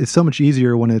it's so much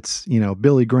easier when it's,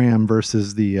 Billy Graham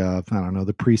versus the,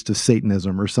 the priest of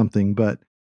Satanism or something. But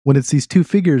when it's these two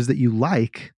figures that you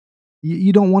like,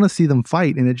 you don't want to see them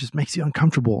fight, and it just makes you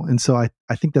uncomfortable. And so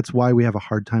I think that's why we have a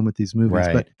hard time with these movies.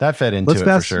 Right. But that fed into it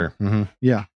for sure. Mm-hmm.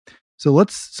 Yeah.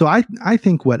 So I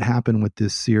think what happened with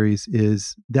this series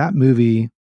is that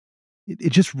movie,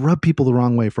 it just rubbed people the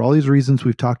wrong way for all these reasons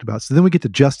we've talked about. So then we get to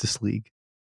Justice League.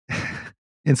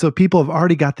 And so people have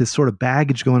already got this sort of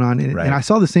baggage going on. And, Right. and I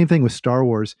saw the same thing with Star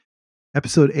Wars.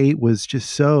 Episode 8 was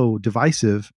just so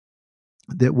divisive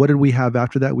that what did we have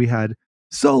after that? We had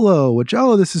Solo, which,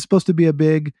 this is supposed to be a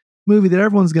big movie that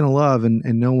everyone's going to love. And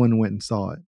no one went and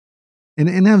saw it. And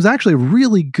it was actually a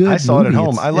really good I saw it at movie.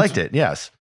 home. I liked it,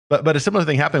 yes. But a similar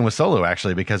thing happened with Solo,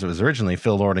 actually, because it was originally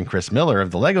Phil Lord and Chris Miller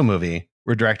of the Lego Movie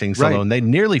were directing Solo, Right. and they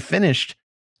nearly finished,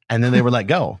 and then they were let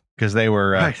go because they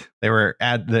were Right. they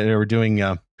were doing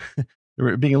they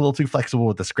were being a little too flexible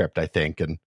with the script, I think,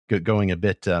 and going a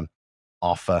bit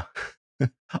off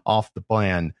off the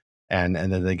plan, and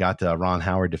then they got Ron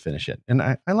Howard to finish it, and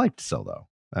I liked Solo,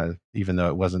 even though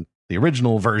it wasn't the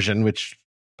original version, which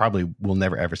probably will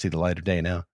never ever see the light of day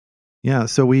now. Yeah.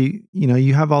 So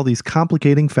you have all these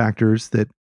complicating factors that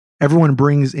everyone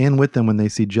brings in with them when they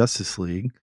see Justice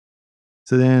League.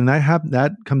 So then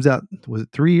that comes out, was it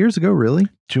 3 years ago, really?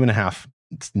 2.5.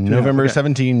 It's November okay.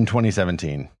 17,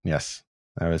 2017. Yes.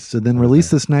 So then release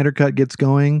the Snyder Cut gets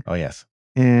going. Oh, yes.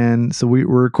 And so we're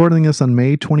recording this on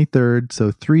May 23rd.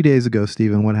 So 3 days ago,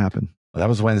 Stephen, what happened? Well, that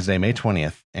was Wednesday, May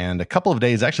 20th. And a couple of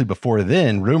days actually before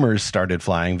then, rumors started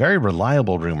flying, very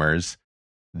reliable rumors,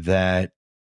 that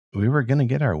we were going to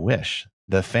get our wish.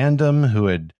 The fandom who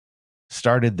had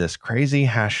started this crazy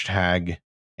hashtag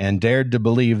and dared to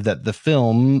believe that the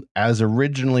film, as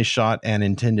originally shot and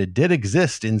intended, did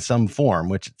exist in some form,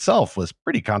 which itself was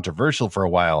pretty controversial for a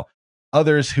while.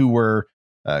 Others who were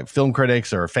film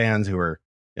critics or fans who were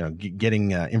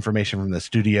getting information from the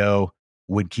studio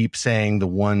would keep saying the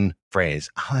one phrase,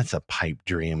 that's a pipe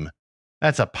dream.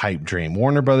 That's a pipe dream.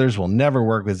 Warner Brothers will never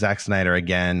work with Zack Snyder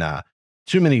again.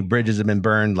 Too many bridges have been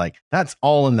burned. Like, that's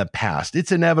all in the past.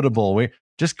 It's inevitable. We're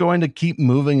just going to keep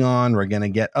moving on. We're going to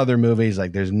get other movies.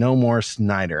 Like, there's no more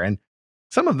Snyder. And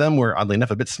some of them were, oddly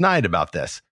enough, a bit snide about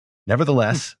this.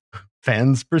 Nevertheless,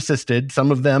 fans persisted.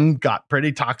 Some of them got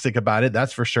pretty toxic about it,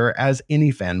 that's for sure, as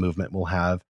any fan movement will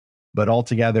have. But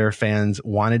altogether, fans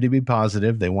wanted to be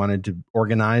positive. They wanted to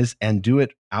organize and do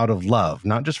it out of love,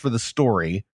 not just for the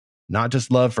story, not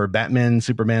just love for Batman,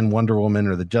 Superman, Wonder Woman,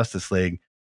 or the Justice League,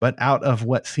 but out of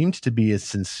what seemed to be a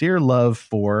sincere love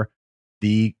for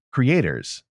the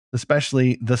creators,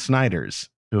 especially the Snyders,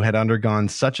 who had undergone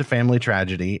such a family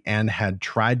tragedy and had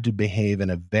tried to behave in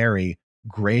a very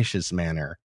gracious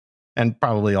manner, and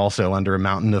probably also under a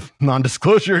mountain of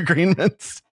non-disclosure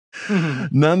agreements.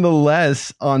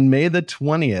 Nonetheless, on May the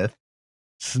 20th,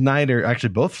 Snyder, actually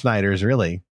both Snyders,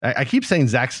 really, I keep saying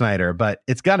Zack Snyder, but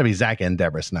it's got to be Zack and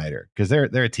Deborah Snyder, because they're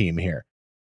a team here.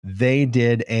 They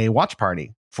did a watch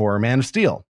party for Man of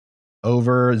Steel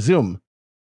over Zoom,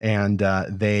 and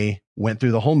they went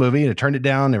through the whole movie. They turned it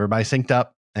down. Everybody synced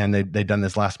up, and they'd done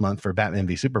this last month for Batman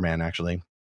v Superman, actually.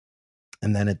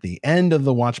 And then at the end of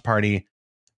the watch party,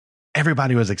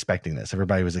 everybody was expecting this.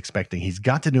 Everybody was expecting he's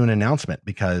got to do an announcement,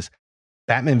 because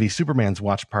Batman v Superman's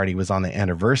watch party was on the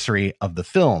anniversary of the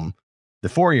film, the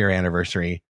 4-year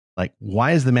anniversary. Like,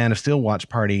 why is the Man of Steel watch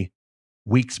party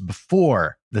weeks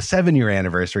before the 7-year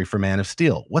anniversary for Man of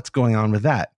Steel? What's going on with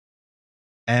that?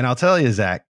 And I'll tell you,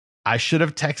 Zach, I should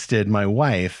have texted my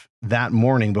wife that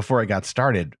morning before it got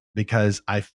started, because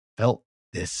I felt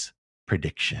this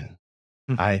prediction.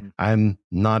 I'm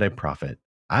not a prophet.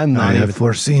 I'm not. I have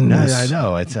foreseen this. I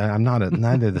know it's. I'm not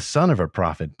neither the son of a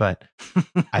prophet, but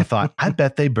I thought, I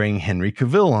bet they bring Henry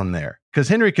Cavill on there, because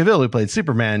Henry Cavill, who played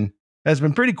Superman, has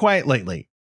been pretty quiet lately,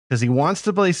 because he wants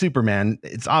to play Superman.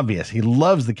 It's obvious he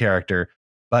loves the character,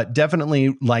 but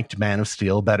definitely liked Man of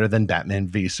Steel better than Batman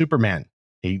v Superman.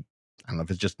 I don't know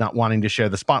if it's just not wanting to share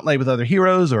the spotlight with other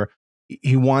heroes, or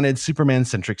he wanted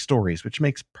Superman-centric stories, which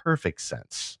makes perfect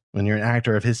sense when you're an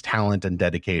actor of his talent and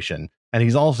dedication. And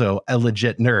he's also a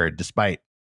legit nerd, despite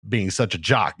being such a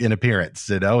jock in appearance.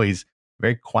 He's a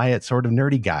very quiet, sort of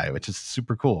nerdy guy, which is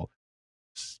super cool.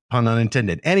 Pun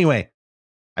unintended. Anyway,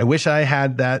 I wish I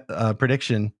had that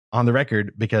prediction on the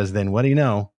record, because then what do you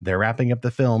know? They're wrapping up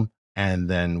the film, and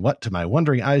then what to my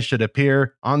wondering eyes should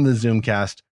appear on the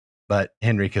Zoomcast but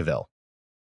Henry Cavill.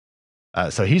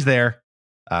 So he's there,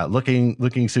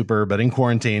 looking super, but in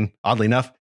quarantine. Oddly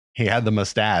enough, he had the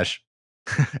mustache.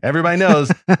 Everybody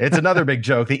knows it's another big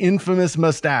joke. The infamous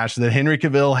mustache that Henry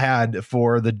Cavill had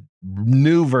for the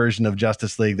new version of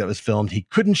Justice League that was filmed. He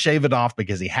couldn't shave it off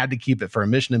because he had to keep it for a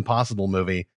Mission Impossible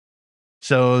movie.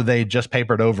 So they just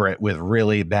papered over it with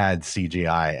really bad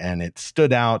CGI, and it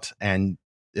stood out. And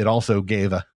it also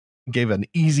gave an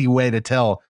easy way to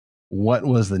tell what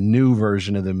was the new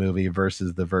version of the movie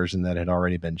versus the version that had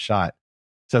already been shot.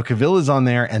 So Cavill is on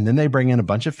there, and then they bring in a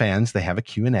bunch of fans. They have a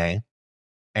Q&A.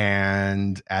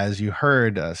 And as you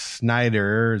heard,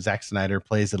 Zack Snyder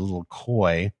plays it a little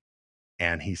coy,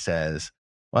 and he says,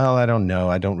 well, I don't know.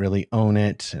 I don't really own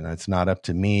it, and it's not up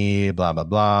to me, blah, blah,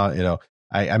 blah.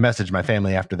 I messaged my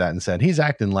family after that and said, he's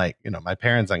acting like, my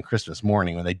parents on Christmas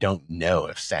morning when they don't know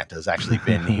if Santa's actually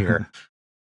been here.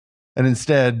 And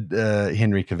instead,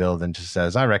 Henry Cavill then just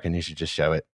says, I reckon you should just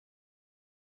show it.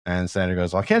 And Sandra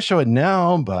goes, well, I can't show it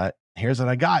now, but here's what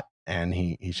I got. And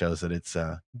he shows that it's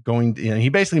going to, he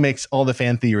basically makes all the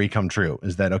fan theory come true,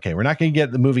 is that, okay, we're not going to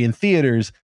get the movie in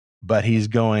theaters, but he's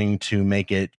going to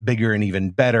make it bigger and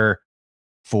even better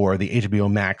for the HBO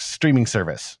Max streaming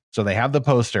service. So they have the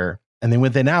poster, and then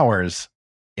within hours,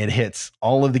 it hits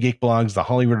all of the geek blogs. The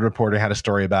Hollywood Reporter had a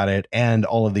story about it, and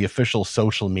all of the official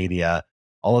social media,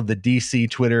 all of the DC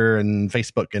Twitter and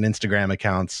Facebook and Instagram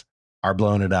accounts are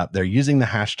blowing it up. They're using the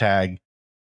hashtag.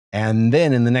 And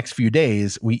then in the next few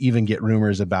days, we even get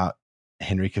rumors about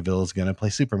Henry Cavill is going to play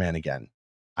Superman again,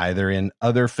 either in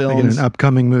other films, like in an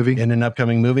upcoming movie.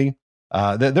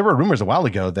 There were rumors a while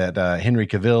ago that Henry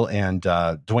Cavill and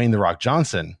Dwayne "The Rock"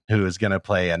 Johnson, who is going to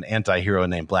play an anti-hero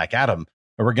named Black Adam,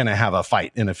 were going to have a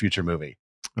fight in a future movie.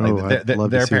 Like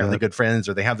they're apparently good friends,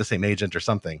 or they have the same agent or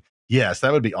something. Yes,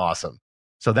 that would be awesome.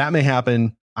 So that may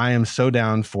happen. I am so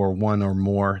down for one or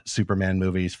more Superman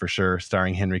movies for sure,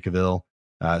 starring Henry Cavill.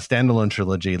 Standalone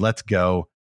trilogy, let's go.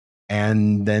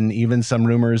 And then even some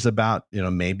rumors about,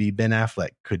 maybe Ben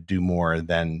Affleck could do more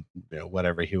than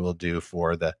whatever he will do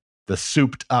for the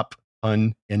souped up,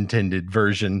 unintended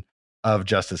version of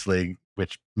Justice League,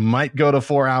 which might go to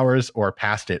 4 hours or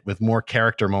past it with more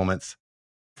character moments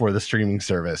for the streaming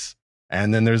service.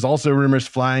 And then there's also rumors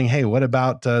flying, hey, what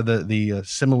about the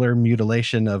similar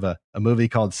mutilation of a movie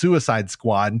called Suicide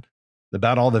Squad,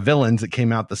 about all the villains that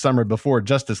came out the summer before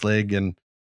Justice League and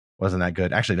wasn't that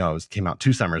good. Actually, no, it came out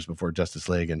 2 summers before Justice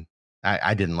League, and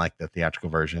I didn't like the theatrical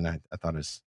version. I thought I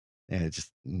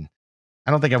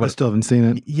don't think I would. I still haven't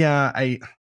seen it. Yeah, a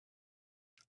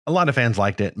lot of fans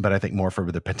liked it, but I think more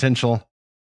for the potential.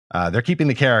 They're keeping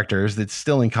the characters. It's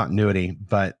still in continuity,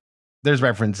 but there's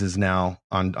references now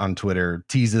on Twitter,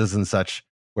 teases and such,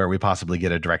 where we possibly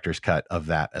get a director's cut of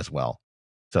that as well.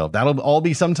 So that'll all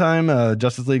be sometime.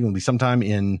 Justice League will be sometime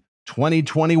in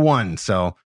 2021.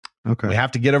 So okay, we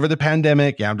have to get over the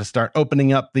pandemic. You have to start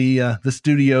opening up the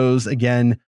studios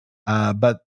again.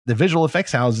 But the visual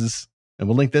effects houses, and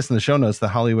we'll link this in the show notes, the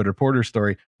Hollywood Reporter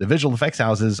story, the visual effects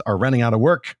houses are running out of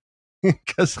work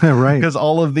because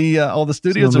all the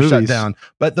studios are shut down.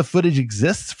 But the footage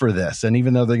exists for this. And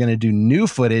even though they're going to do new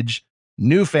footage,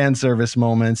 new fan service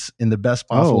moments in the best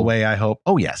possible way, I hope.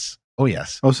 Oh, yes.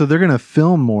 Oh, so they're going to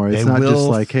film more. It's not just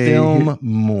like, hey, film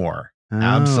more.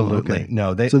 Absolutely. Okay.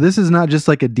 No, so this is not just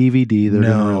like a DVD they're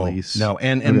going to release. No.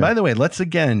 And by the way, let's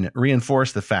again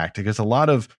reinforce the fact, because a lot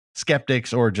of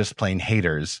skeptics or just plain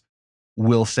haters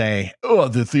will say, oh,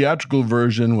 the theatrical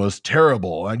version was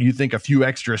terrible. And you think a few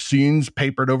extra scenes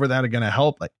papered over that are going to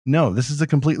help? Like, no, this is a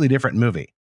completely different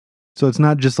movie. So it's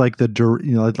not just like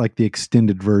like the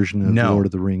extended version of Lord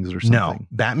of the Rings or something. No,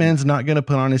 Batman's not going to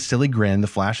put on his silly grin. The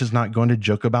Flash is not going to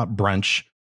joke about brunch.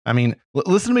 I mean,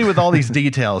 listen to me with all these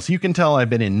details. You can tell I've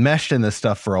been enmeshed in this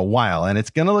stuff for a while, and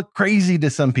it's going to look crazy to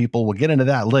some people. We'll get into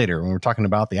that later when we're talking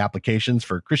about the applications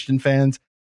for Christian fans.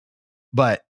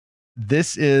 But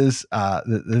this is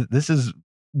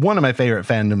one of my favorite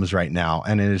fandoms right now,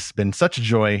 and it has been such a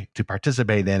joy to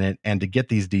participate in it and to get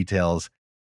these details.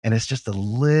 And it's just a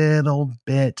little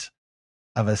bit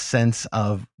of a sense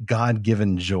of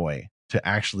God-given joy to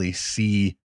actually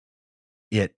see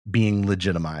it being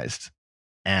legitimized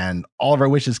and all of our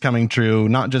wishes coming true.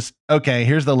 Not just, okay,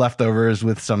 here's the leftovers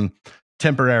with some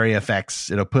temporary effects,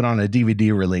 put on a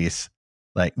DVD release.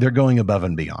 Like, they're going above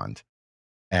and beyond.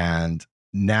 And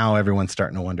now everyone's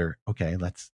starting to wonder, okay,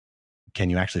 can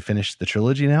you actually finish the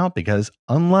trilogy now? Because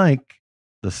unlike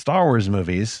the Star Wars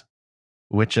movies,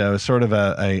 which was sort of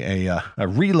a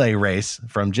relay race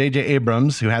from J.J.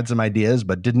 Abrams, who had some ideas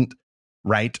but didn't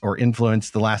write or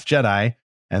influence The Last Jedi,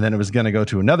 and then it was going to go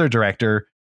to another director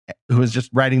who was just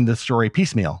writing the story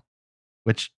piecemeal,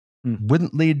 which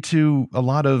wouldn't lead to a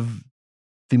lot of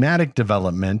thematic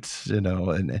development,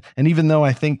 and even though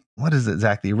I think, what is it,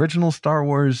 Zach, the original Star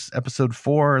Wars Episode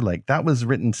 4, like that was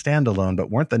written standalone, but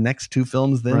weren't the next 2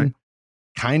 films then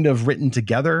kind of written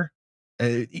together?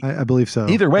 I believe so.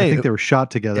 Either way, I think they were shot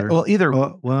together. No,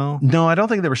 I don't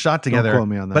think they were shot together. Don't quote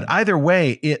me on that. But either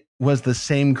way, it was the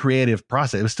same creative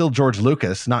process. It was still George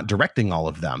Lucas, not directing all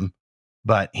of them,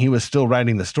 but he was still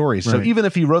writing the stories. So even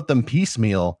if he wrote them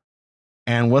piecemeal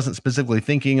and wasn't specifically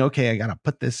thinking, okay, I got to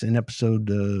put this in episode,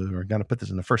 or got to put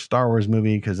this in the first Star Wars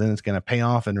movie because then it's going to pay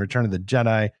off in Return of the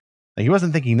Jedi. Like, he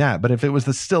wasn't thinking that. But if it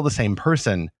was still the same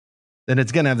person, then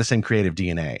it's going to have the same creative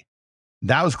DNA.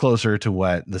 that was closer to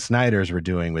what the Snyders were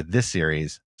doing with this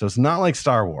series. So it's not like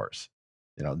Star Wars.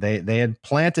 They had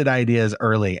planted ideas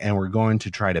early and were going to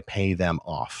try to pay them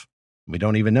off. We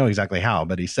don't even know exactly how,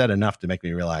 but he said enough to make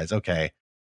me realize, okay,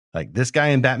 like this guy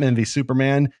in Batman v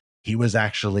Superman, he was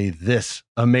actually this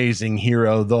amazing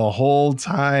hero the whole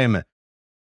time.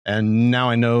 And now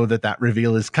I know that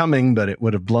reveal is coming, but it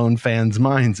would have blown fans'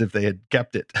 minds if they had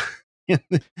kept it.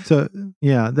 So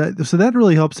that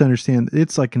really helps to understand.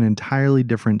 It's like an entirely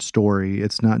different story.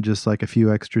 It's not just like a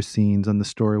few extra scenes on the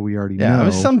story we already know. I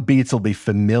mean, some beats will be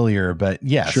familiar, but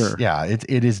yes, sure.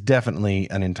 It is definitely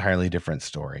an entirely different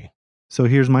story. So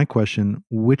here's my question: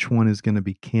 which one is going to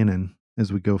be canon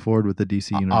as we go forward with the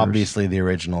DC universe? Obviously, the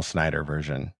original Snyder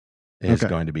version is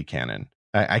going to be canon.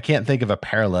 I can't think of a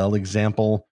parallel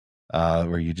example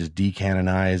where you just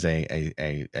decanonize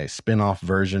a spin-off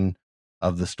version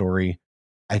of the story.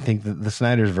 I think that the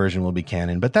Snyder's version will be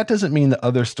canon, but that doesn't mean the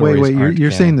other stories. Wait,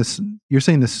 you're saying this? You're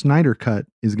saying the Snyder cut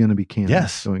is going to be canon?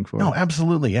 Yes, going forward. No,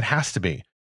 absolutely, it has to be.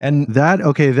 And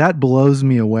that blows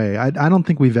me away. I don't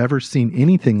think we've ever seen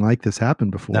anything like this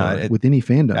happen before with any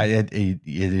fandom. It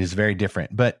is very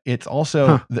different, but it's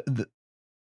also the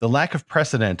lack of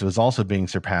precedent was also being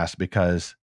surpassed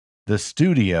because the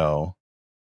studio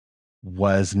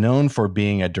was known for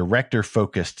being a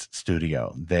director-focused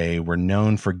studio. They were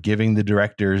known for giving the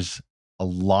directors a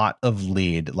lot of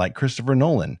lead, like Christopher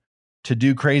Nolan, to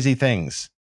do crazy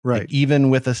things. Right. Like even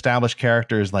with established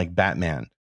characters like Batman.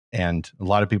 And a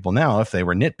lot of people now, if they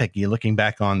were nitpicky, looking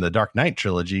back on the Dark Knight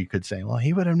trilogy, could say, well,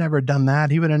 he would have never done that.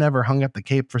 He would have never hung up the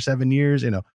cape for 7 years,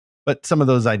 But some of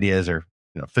those ideas are,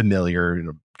 familiar,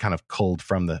 kind of culled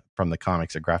from the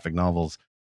comics or graphic novels.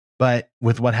 But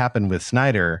with what happened with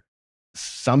Snyder,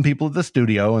 some people at the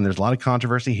studio, and there's a lot of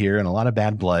controversy here and a lot of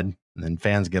bad blood, and then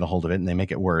fans get a hold of it and they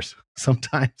make it worse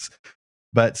sometimes.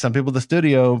 But some people at the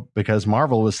studio, because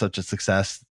Marvel was such a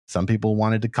success, some people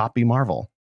wanted to copy Marvel.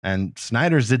 And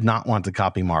Snyder's did not want to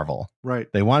copy Marvel. Right.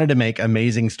 They wanted to make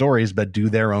amazing stories, but do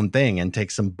their own thing and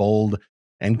take some bold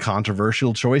and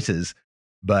controversial choices.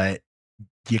 But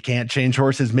you can't change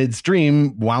horses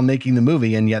midstream while making the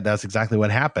movie. And yet that's exactly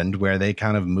what happened, where they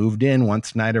kind of moved in once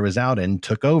Snyder was out and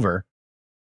took over.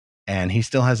 And he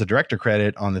still has a director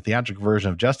credit on the theatrical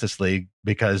version of Justice League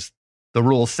because the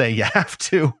rules say you have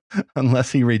to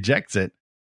unless he rejects it.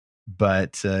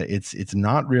 But it's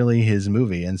not really his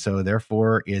movie, and so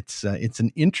therefore it's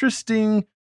an interesting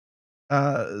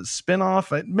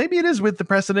spinoff. Maybe it is with the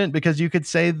precedent, because you could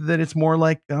say that it's more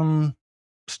like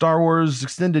Star Wars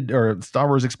extended or Star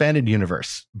Wars expanded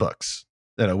universe books,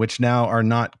 which now are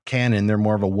not canon. They're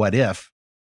more of a what if,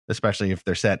 especially if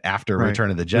they're set after Return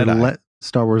of the Jedi.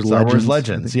 Star Wars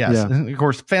Legends, yes. Yeah. And of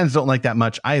course, fans don't like that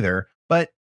much either, but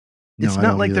it's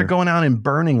not like they're going out and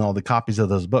burning all the copies of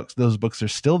those books. Those books are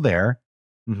still there.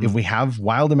 Mm-hmm. If we have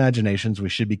wild imaginations, we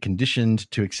should be conditioned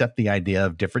to accept the idea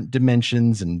of different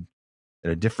dimensions and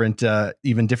different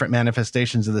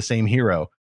manifestations of the same hero.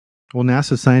 Well,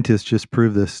 NASA scientists just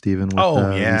proved this, Stephen,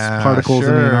 with these particles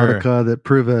in Antarctica that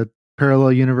prove a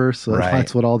parallel universe. Right.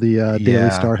 That's what all the Daily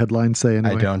Star headlines say.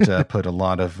 Anyway. I don't put a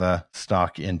lot of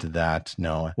stock into that.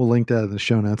 No. We'll link that in the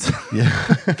show notes.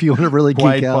 Yeah. If you want to really geek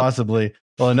Quite out. Possibly.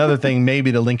 Well, another thing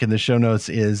maybe to link in the show notes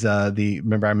is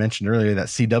remember I mentioned earlier that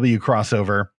CW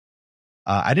crossover.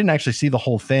 I didn't actually see the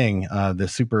whole thing, the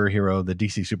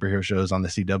DC superhero shows on the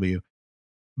CW,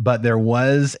 but there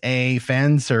was an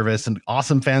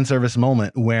awesome fan service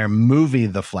moment where movie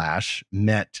The Flash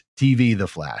met TV The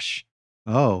Flash.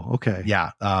 Oh, okay.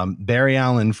 Yeah. Barry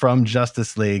Allen from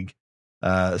Justice League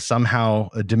somehow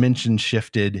a dimension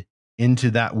shifted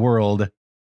into that world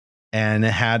and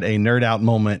had a nerd out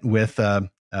moment with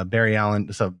Barry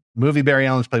Allen. So movie Barry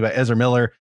Allen is played by Ezra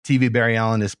Miller. TV Barry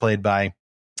Allen is played by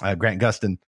Grant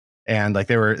Gustin. And like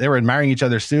they were admiring each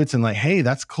other's suits and like, hey,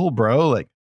 that's cool, bro. Like,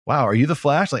 wow, are you the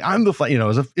Flash? Like, I'm the Flash. It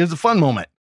was a fun moment.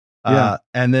 Yeah.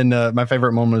 And then my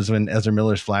favorite moment was when Ezra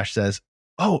Miller's Flash says,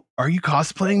 "Oh, are you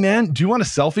cosplaying, man? Do you want a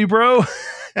selfie, bro?"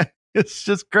 It's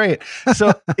just great.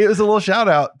 So it was a little shout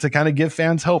out to kind of give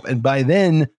fans hope. And by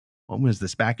then, what was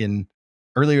this, back in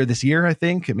earlier this year, I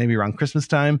think, maybe around Christmas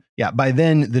time. Yeah. By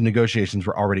then the negotiations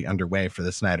were already underway for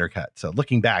the Snyder cut. So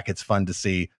looking back, it's fun to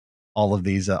see all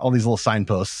these little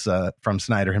signposts from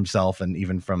Snyder himself and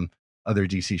even from other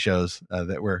DC shows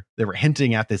that were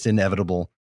hinting at this inevitable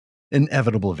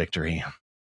victory.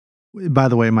 By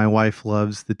the way, my wife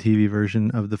loves the TV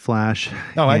version of The Flash.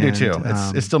 Oh, I do too.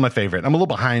 It's still my favorite. I'm a little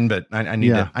behind, but I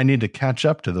need to catch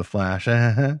up to The Flash.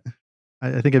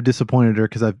 I think I've disappointed her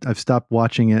because I've stopped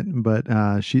watching it, but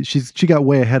she got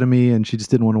way ahead of me and she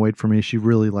just didn't want to wait for me. She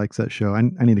really likes that show. I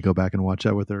need to go back and watch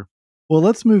that with her. Well,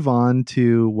 let's move on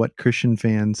to what Christian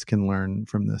fans can learn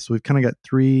from this. We've kind of got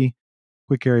 3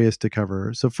 quick areas to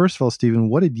cover. So first of all, Stephen,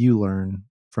 what did you learn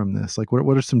from this? Like,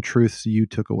 what are some truths you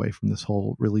took away from this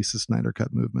whole release the Snyder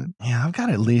Cut movement? Yeah, I've got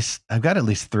at least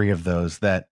 3 of those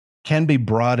that can be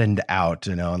broadened out.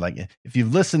 Like if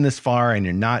you've listened this far and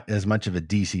you're not as much of a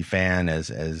DC fan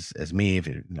as me, if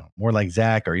you're more like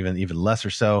Zach or even less or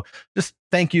so, just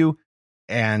thank you.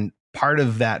 And part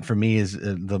of that for me is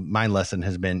my lesson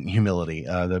has been humility.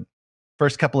 The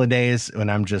first couple of days when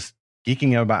I'm just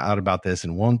geeking out about this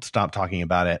and won't stop talking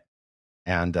about it,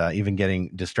 and even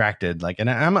getting distracted. Like, and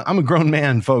I'm a grown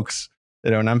man, folks.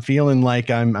 And I'm feeling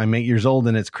like I'm 8 years old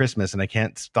and it's Christmas and I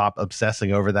can't stop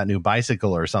obsessing over that new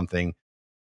bicycle or something.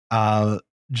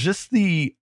 Just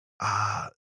the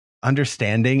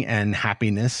understanding and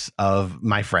happiness of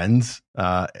my friends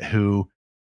who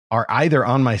are either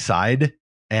on my side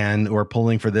and or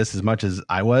pulling for this as much as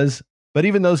I was, but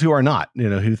even those who are not,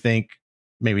 who think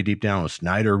maybe deep down,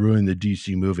 Snyder ruined the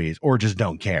DC movies, or just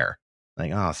don't care.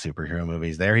 Like, oh, superhero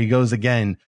movies, there he goes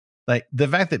again. Like, the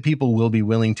fact that people will be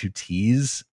willing to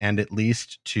tease and at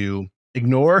least to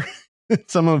ignore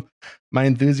some of my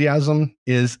enthusiasm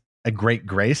is a great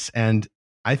grace. And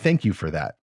I thank you for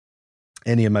that.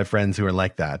 Any of my friends who are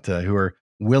like that, who are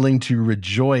willing to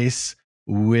rejoice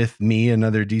with me and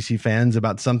other DC fans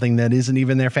about something that isn't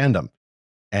even their fandom.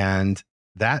 And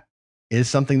that is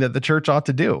something that the church ought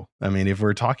to do. I mean, if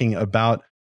we're talking about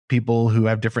people who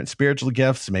have different spiritual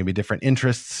gifts, maybe different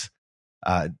interests,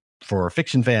 for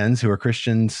fiction fans who are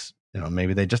Christians,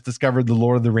 maybe they just discovered the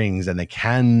Lord of the Rings and they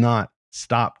cannot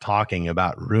stop talking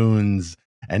about runes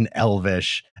and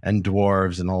elvish and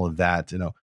dwarves and all of that.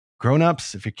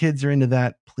 Grown-ups, if your kids are into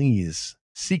that, please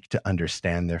seek to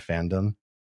understand their fandom.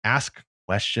 Ask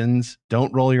questions.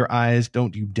 Don't roll your eyes.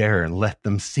 Don't you dare let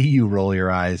them see you roll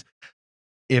your eyes.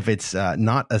 If it's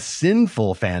not a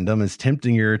sinful fandom is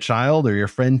tempting your child or your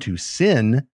friend to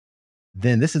sin,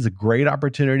 then this is a great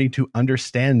opportunity to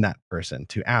understand that person,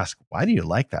 to ask, why do you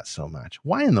like that so much?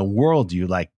 Why in the world do you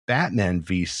like Batman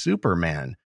v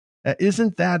Superman?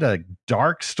 Isn't that a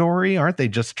dark story? Aren't they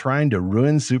just trying to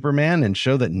ruin Superman and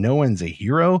show that no one's a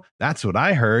hero? That's what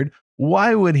I heard.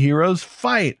 Why would heroes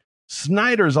fight?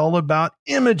 Snyder's all about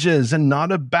images and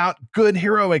not about good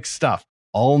heroic stuff.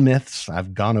 All myths.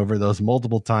 I've gone over those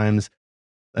multiple times.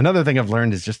 Another thing I've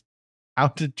learned is just how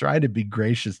to try to be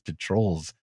gracious to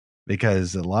trolls,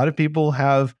 because a lot of people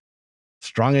have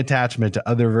strong attachment to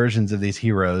other versions of these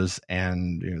heroes,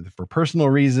 and for personal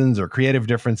reasons or creative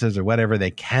differences or whatever,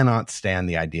 they cannot stand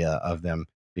the idea of them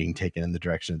being taken in the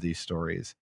direction of these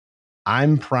stories.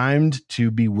 I'm primed to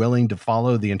be willing to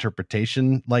follow the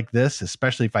interpretation like this,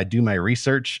 especially if I do my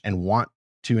research and want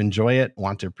to enjoy it,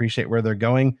 want to appreciate where they're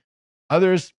going.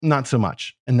 Others, not so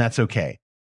much, and that's okay.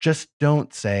 Just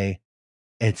don't say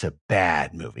it's a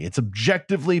bad movie. It's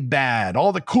objectively bad.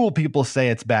 All the cool people say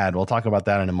it's bad. We'll talk about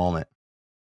that in a moment.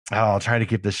 I'll try to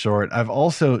keep this short. I've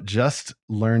also just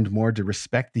learned more to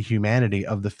respect the humanity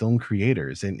of the film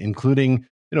creators, and including,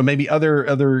 maybe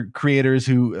other creators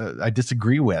who I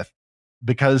disagree with,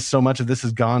 because so much of this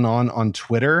has gone on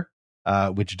Twitter,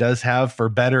 which does have, for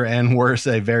better and worse,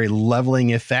 a very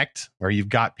leveling effect, where you've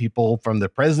got people from the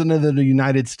president of the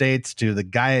United States to the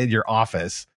guy at your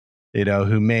office,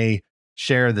 who may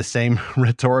share the same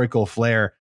rhetorical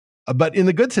flair, but in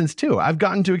the good sense too. I've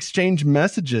gotten to exchange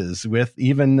messages with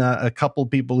even a couple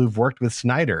people who've worked with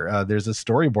Snyder. There's a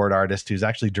storyboard artist who's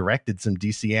actually directed some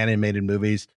DC animated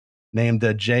movies named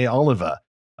Jay Oliva.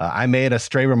 I made a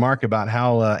stray remark about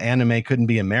how anime couldn't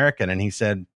be American, and he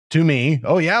said to me,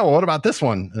 "Oh yeah, well, what about this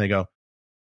one?" And they go,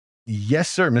 "Yes,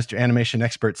 sir, Mr. Animation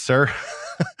Expert, sir."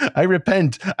 I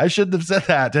repent. I shouldn't have said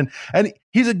that. And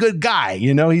he's a good guy,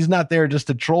 he's not there just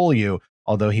to troll you,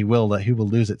 although he will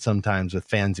lose it sometimes with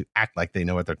fans who act like they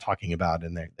know what they're talking about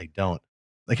and they don't.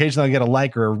 Occasionally I get a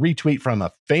like or a retweet from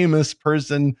a famous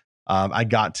person. I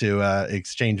got to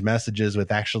exchange messages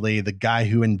with actually the guy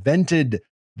who invented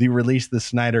the Release the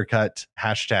Snyder Cut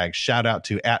hashtag. Shout out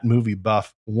to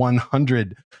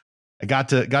 @MovieBuff100. I got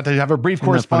to have a brief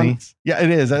correspondence. Yeah,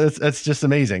 it is. That's just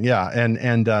amazing. Yeah,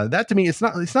 and that to me, it's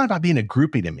not about being a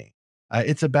groupie to me.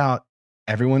 It's about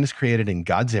everyone is created in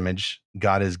God's image.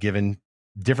 God has given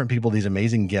different people these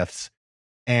amazing gifts.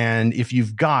 And if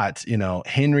you've got,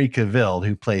 Henry Cavill,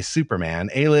 who plays Superman,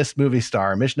 A-list movie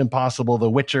star, Mission Impossible, The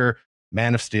Witcher,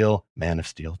 Man of Steel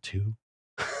 2,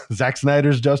 Zack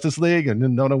Snyder's Justice League,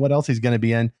 and don't know what else he's going to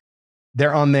be in.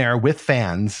 They're on there with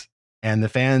fans, and the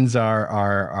fans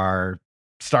are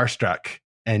starstruck,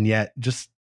 and yet just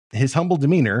his humble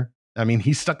demeanor. I mean,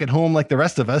 he's stuck at home like the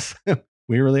rest of us.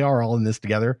 We really are all in this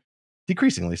together.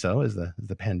 decreasingly so as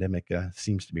the pandemic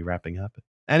seems to be wrapping up.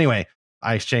 Anyway,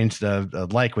 I exchanged a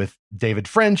like with David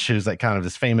French, who's like kind of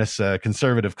this famous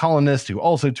conservative columnist who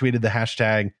also tweeted the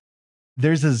hashtag.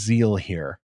 There's a zeal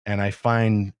here, and I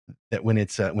find that when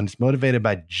it's motivated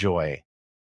by joy,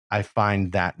 I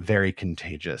find that very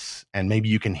contagious. And maybe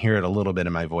you can hear it a little bit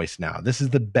in my voice now. This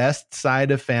is the best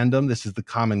side of fandom. This is the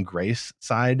common grace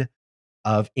side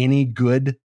of any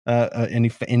good any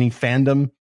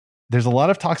fandom. There's a lot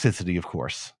of toxicity, of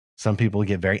course. Some people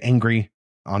get very angry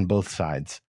on both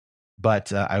sides.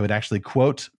 But I would actually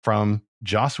quote from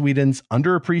Joss Whedon's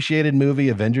underappreciated movie,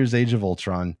 Avengers Age of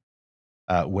Ultron,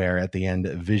 where at the end,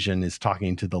 Vision is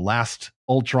talking to the last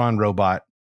Ultron robot.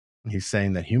 He's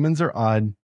saying that humans are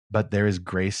odd, but there is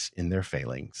grace in their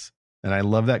failings. And I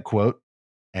love that quote.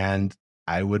 And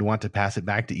I would want to pass it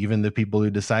back to even the people who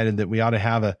decided that we ought to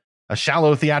have a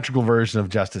shallow theatrical version of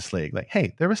Justice League. Like,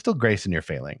 hey, there was still grace in your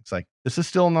failings. Like, this is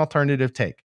still an alternative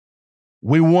take.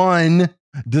 We won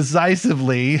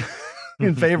decisively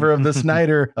in favor of the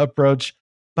Snyder approach,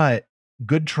 but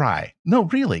good try. No,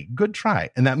 really, good try.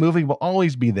 And that movie will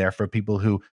always be there for people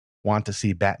who want to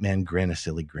see Batman grin a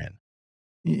silly grin.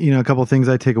 You know, a couple of things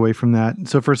I take away from that.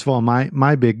 So first of all,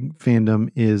 my big fandom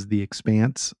is The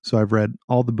Expanse. So I've read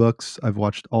all the books, I've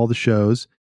watched all the shows,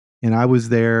 and I was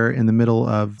there in the middle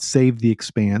of Save the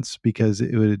Expanse because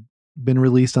it had been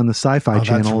released on the Sci-Fi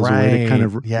Channel as a way to kind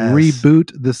of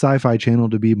reboot the Sci-Fi Channel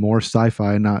to be more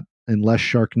sci-fi, not and less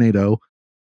Sharknado,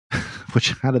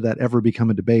 which how did that ever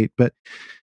become a debate? But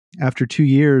after 2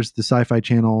 years, the Sci-Fi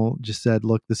Channel just said,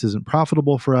 look, this isn't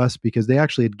profitable for us, because they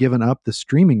actually had given up the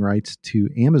streaming rights to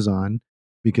Amazon,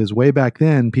 because way back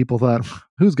then people thought,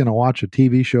 who's going to watch a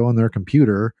TV show on their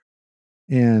computer?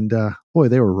 And boy,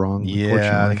 they were wrong.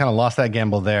 Yeah, they kind of lost that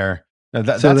gamble there.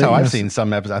 That's how I've seen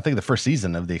some episodes. I think the first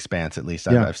season of The Expanse, at least,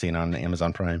 I've seen on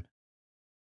Amazon Prime.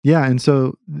 Yeah, and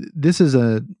so this is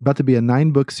about to be a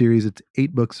 9-book series. It's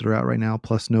 8 books that are out right now,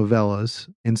 plus novellas.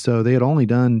 And so they had only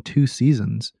done 2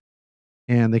 seasons.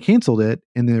 And they canceled it,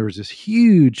 and there was this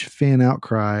huge fan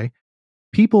outcry.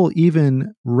 People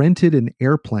even rented an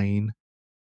airplane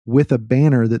with a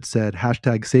banner that said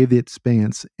 #Save the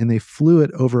Expanse, and they flew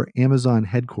it over Amazon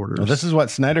headquarters. Well, this is what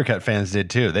Snyder Cut fans did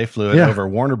too. They flew it over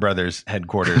Warner Brothers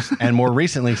headquarters. And more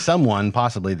recently, someone,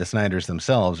 possibly the Snyders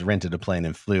themselves, rented a plane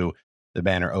and flew the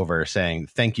banner over saying,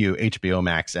 thank you, HBO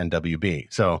Max and WB.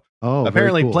 So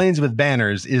apparently planes with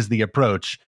banners is the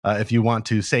approach if you want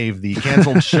to save the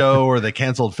canceled show or the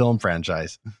canceled film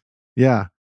franchise. Yeah.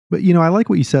 But, you know, I like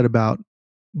what you said about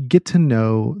get to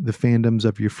know the fandoms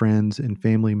of your friends and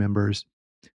family members.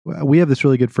 We have this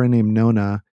really good friend named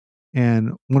Nona,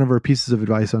 and one of her pieces of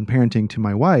advice on parenting to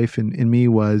my wife and me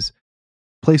was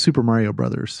play Super Mario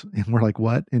Brothers. And we're like,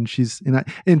 what? And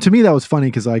and to me, that was funny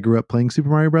because I grew up playing Super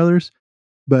Mario Brothers,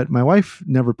 but my wife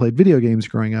never played video games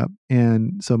growing up.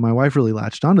 And so my wife really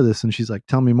latched onto this, and she's like,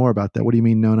 tell me more about that. What do you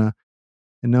mean, Nona?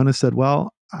 And Nona said,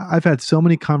 well, I've had so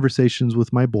many conversations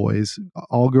with my boys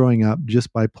all growing up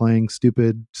just by playing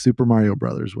stupid Super Mario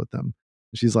Brothers with them.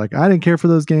 She's like, I didn't care for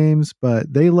those games,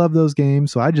 but they love those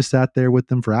games. So I just sat there with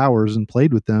them for hours and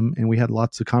played with them. And we had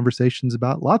lots of conversations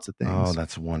about lots of things. Oh,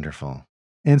 that's wonderful.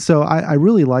 And so I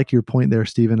really like your point there,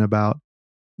 Stephen, about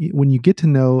when you get to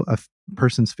know a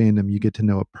person's fandom, you get to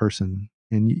know a person,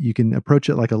 and you can approach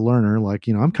it like a learner. Like,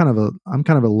 you know, I'm kind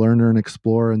of a learner and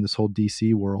explorer in this whole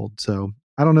DC world. So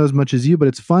I don't know as much as you, but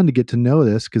it's fun to get to know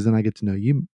this because then I get to know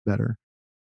you better.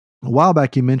 A while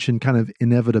back, you mentioned kind of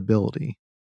inevitability.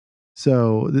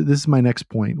 So this is my next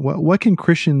point. What can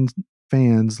Christian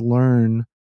fans learn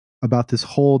about this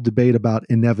whole debate about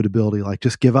inevitability? Like,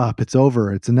 just give up. It's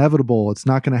over. It's inevitable. It's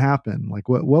not going to happen. Like,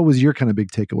 what was your kind of big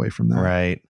takeaway from that?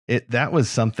 Right. That was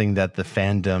something that the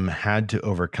fandom had to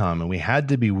overcome, and we had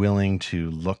to be willing to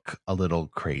look a little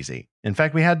crazy. In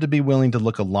fact, we had to be willing to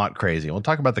look a lot crazy. We'll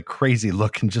talk about the crazy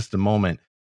look in just a moment.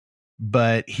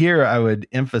 But here I would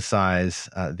emphasize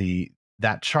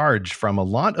that charge from a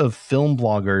lot of film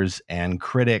bloggers and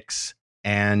critics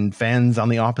and fans on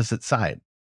the opposite side,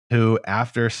 who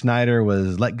after Snyder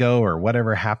was let go or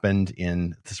whatever happened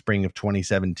in the spring of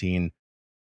 2017,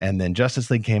 and then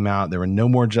Justice League came out, there were no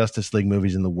more Justice League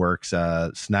movies in the works.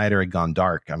 Snyder had gone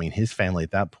dark. I mean, his family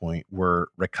at that point were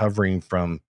recovering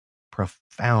from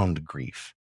profound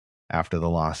grief after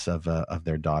the loss of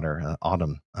their daughter,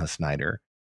 Autumn Snyder.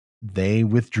 They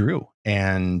withdrew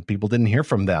and people didn't hear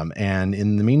from them. And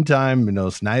in the meantime, you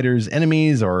know, Snyder's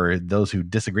enemies or those who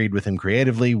disagreed with him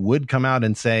creatively would come out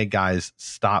and say, guys,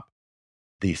 stop.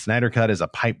 The Snyder Cut is a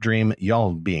pipe dream.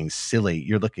 Y'all being silly.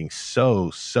 You're looking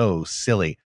so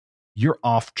silly. You're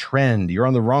off trend. You're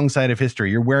on the wrong side of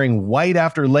history. You're wearing white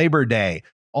after Labor Day.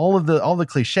 all the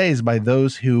cliches by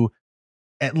those who,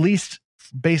 at least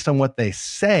based on what they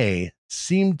say,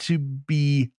 seem to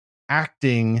be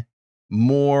acting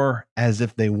more as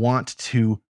if they want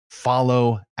to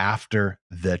follow after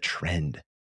the trend.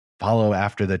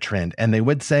 And they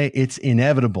would say it's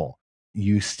inevitable.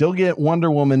 You still get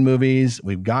Wonder Woman movies.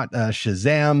 We've got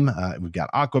Shazam. We've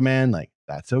got Aquaman. Like,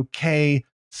 that's okay.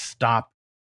 Stop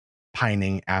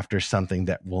pining after something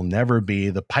that will never be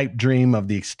the pipe dream of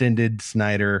the extended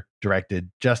Snyder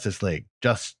directed Justice League.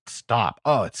 Just stop.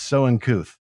 Oh, it's so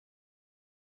uncouth.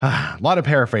 A lot of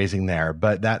paraphrasing there,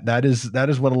 but that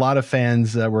is what a lot of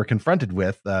fans were confronted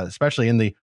with, especially in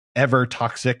the ever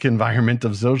toxic environment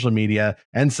of social media.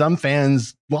 And some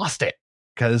fans lost it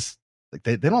because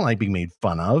they don't like being made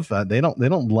fun of. They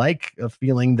don't like a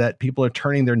feeling that people are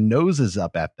turning their noses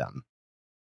up at them.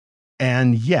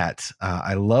 And yet,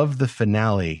 I love the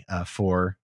finale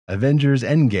for Avengers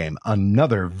Endgame,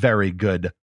 another very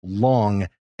good, long,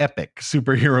 epic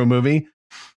superhero movie,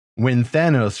 when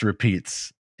Thanos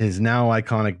repeats his now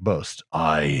iconic boast,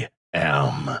 "I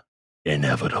am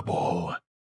inevitable."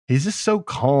 He's just so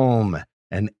calm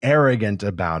and arrogant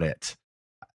about it.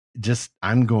 Just,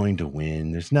 I'm going to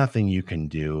win. There's nothing you can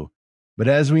do. But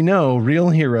as we know, real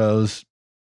heroes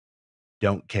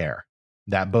don't care.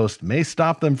 That boast may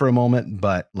stop them for a moment,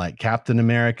 but like Captain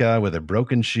America with a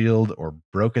broken shield or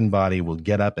broken body, will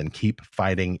get up and keep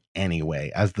fighting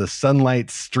anyway as the sunlight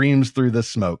streams through the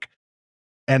smoke.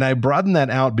 And I broaden that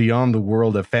out beyond the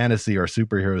world of fantasy or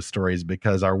superhero stories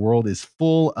because our world is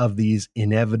full of these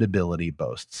inevitability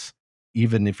boasts.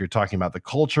 Even if you're talking about the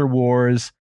culture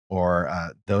wars or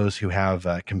those who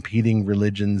have competing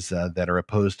religions that are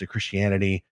opposed to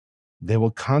Christianity, they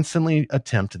will constantly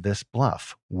attempt this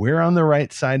bluff. We're on the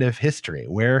right side of history,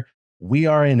 where we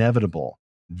are inevitable.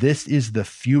 This is the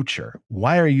future.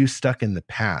 Why are you stuck in the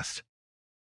past?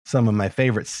 Some of my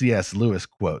favorite C.S. Lewis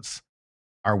quotes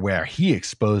are where he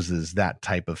exposes that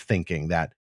type of thinking,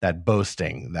 that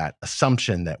boasting, that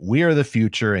assumption that we are the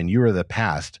future and you are the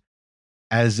past,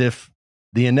 as if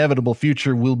the inevitable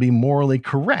future will be morally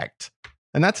correct.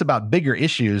 And that's about bigger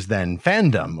issues than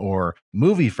fandom or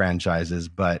movie franchises,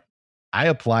 but I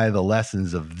apply the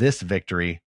lessons of this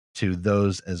victory to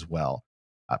those as well.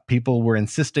 People were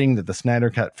insisting that the Snyder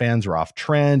Cut fans were off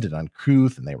trend and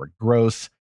uncouth and they were gross.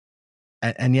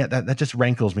 And yet that just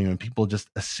rankles me when people just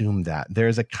assume that.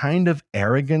 There's a kind of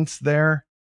arrogance there,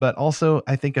 but also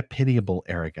I think a pitiable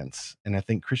arrogance. And I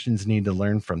think Christians need to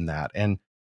learn from that and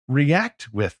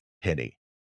react with pity.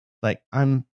 Like,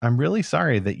 I'm really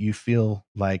sorry that you feel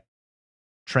like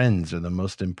trends are the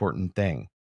most important thing.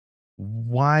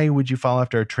 Why would you follow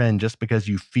after a trend just because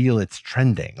you feel it's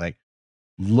trending? Like,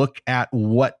 look at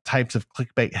what types of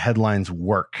clickbait headlines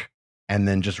work and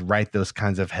then just write those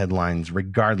kinds of headlines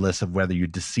regardless of whether you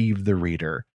deceive the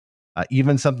reader.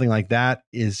 Even something like that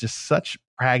is just such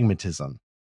pragmatism.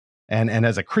 And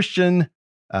as a Christian,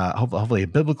 hopefully a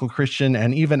biblical Christian,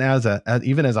 and even as a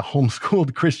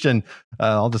homeschooled Christian,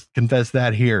 I'll just confess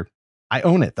that here. I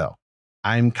own it though.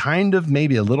 I'm kind of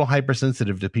maybe a little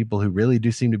hypersensitive to people who really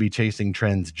do seem to be chasing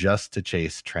trends just to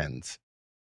chase trends.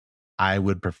 I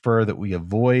would prefer that we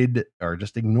avoid or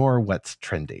just ignore what's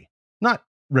trendy, not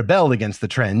rebel against the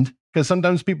trend, because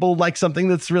sometimes people like something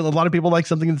that's real. A lot of people like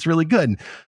something that's really good,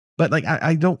 but like,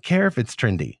 I don't care if it's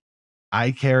trendy.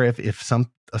 I care if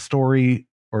a story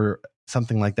or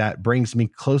something like that brings me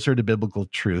closer to biblical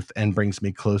truth and brings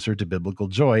me closer to biblical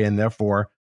joy, and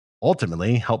therefore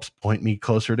ultimately helps point me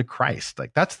closer to Christ.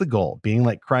 Like, that's the goal, being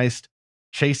like Christ,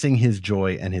 chasing his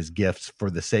joy and his gifts for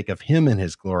the sake of him and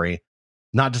his glory,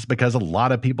 not just because a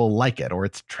lot of people like it or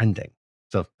it's trending.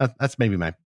 So that's maybe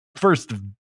my first of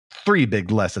 3 big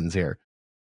lessons here.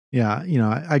 Yeah,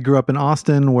 I grew up in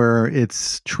Austin where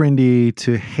it's trendy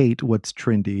to hate what's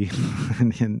trendy.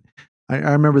 and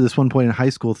I remember this one point in high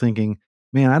school thinking,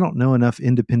 man, I don't know enough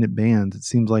independent bands. It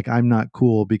seems like I'm not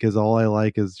cool because all I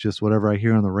like is just whatever I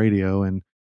hear on the radio, and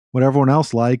what everyone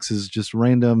else likes is just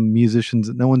random musicians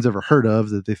that no one's ever heard of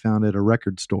that they found at a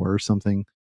record store or something.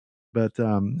 But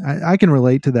I can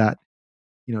relate to that,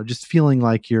 just feeling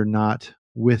like you're not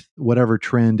with whatever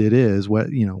trend it is,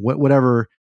 whatever,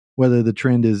 whether the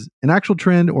trend is an actual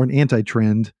trend or an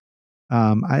anti-trend.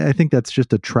 I think that's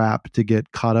just a trap to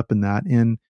get caught up in that.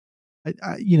 And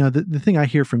the thing I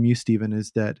hear from you, Stephen,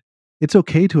 is that it's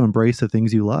okay to embrace the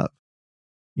things you love.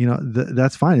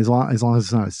 That's fine as long as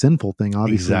it's not a sinful thing.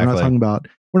 Obviously, Exactly.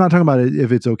 we're not talking about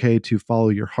if it's okay to follow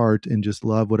your heart and just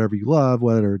love whatever you love,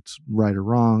 whether it's right or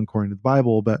wrong according to the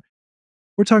Bible. But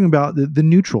we're talking about the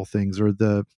neutral things, or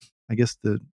I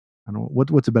don't know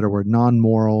what's a better word,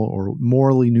 non-moral or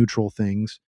morally neutral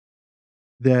things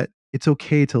that it's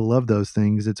okay to love those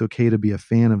things. It's okay to be a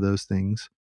fan of those things.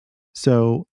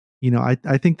 So,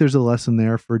 I think there's a lesson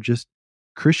there for just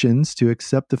Christians to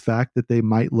accept the fact that they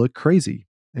might look crazy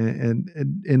and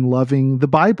in loving the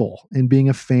Bible and being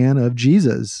a fan of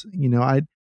Jesus.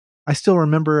 I still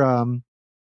remember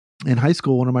in high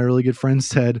school, one of my really good friends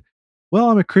said, well,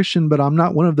 I'm a Christian, but I'm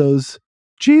not one of those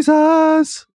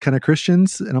Jesus kind of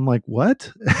Christians. And I'm like,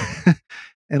 what?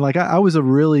 And like, I was a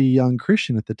really young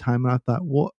Christian at the time. And I thought,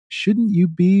 well, shouldn't you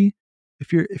be,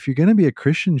 if you're going to be a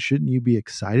Christian, shouldn't you be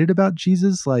excited about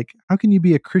Jesus? Like, how can you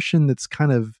be a Christian that's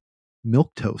kind of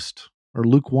milquetoast or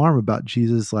lukewarm about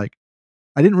Jesus? Like,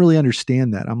 I didn't really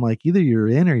understand that. I'm like, either you're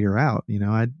in or you're out.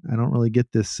 I don't really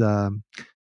get this, I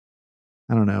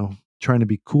don't know, trying to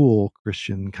be cool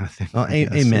Christian kind of thing. Well,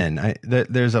 amen.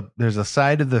 There's a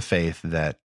side of the faith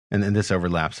that, and this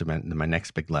overlaps in my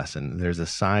next big lesson. There's a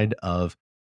side of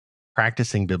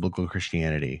practicing biblical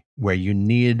Christianity where you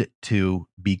need to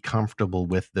be comfortable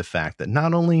with the fact that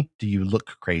not only do you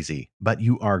look crazy, but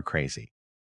you are crazy.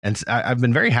 And I've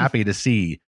been very happy to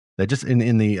see that just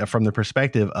in the from the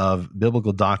perspective of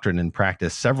biblical doctrine and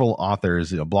practice, several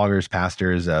authors, bloggers,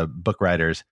 pastors, book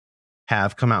writers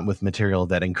have come out with material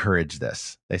that encourage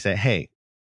this. They say, hey,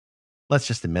 let's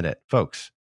just admit it,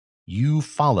 folks, you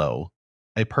follow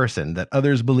a person that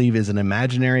others believe is an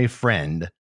imaginary friend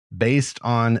based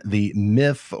on the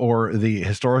myth or the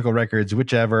historical records,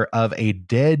 whichever, of a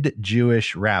dead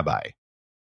Jewish rabbi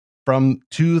from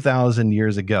 2,000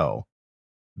 years ago,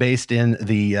 based in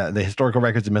the historical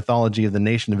records and mythology of the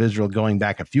nation of Israel going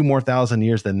back a few more thousand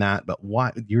years than that. But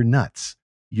why? You're nuts.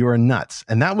 You're nuts.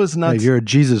 And that was nuts. Yeah, you're a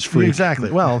Jesus freak.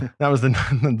 Exactly. Well, that was the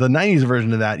 90s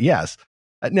version of that. Yes.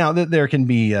 Now there can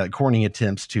be corny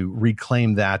attempts to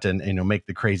reclaim that and make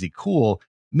the crazy cool.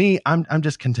 Me, I'm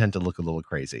just content to look a little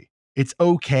crazy. It's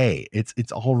okay.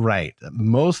 It's all right.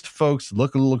 Most folks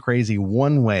look a little crazy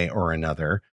one way or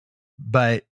another,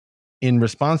 but in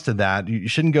response to that, you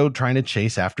shouldn't go trying to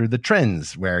chase after the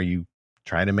trends where you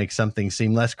try to make something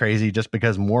seem less crazy just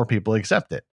because more people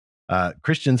accept it.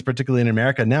 Christians, particularly in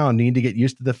America now, need to get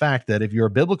used to the fact that if you're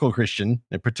a biblical Christian,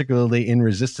 and particularly in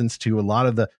resistance to a lot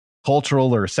of the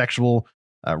cultural or sexual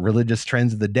religious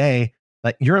trends of the day,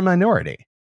 like you're a minority.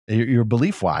 Your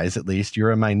belief-wise, at least,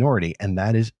 you're a minority, and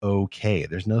that is okay.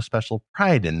 There's no special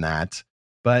pride in that,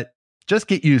 but just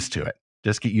get used to it.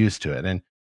 Just get used to it. And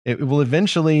it will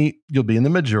eventually, you'll be in the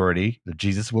majority.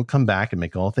 Jesus will come back and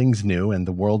make all things new, and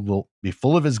the world will be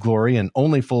full of his glory and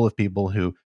only full of people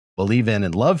who believe in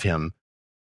and love him.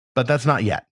 But that's not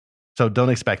yet. So don't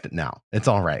expect it now. It's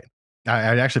all right.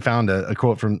 I actually found a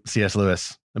quote from C.S.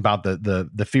 Lewis about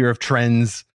the fear of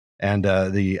trends and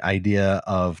the idea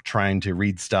of trying to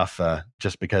read stuff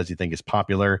just because you think it's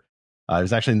popular. It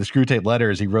was actually in the Screwtape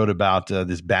Letters. He wrote about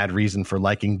this bad reason for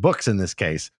liking books in this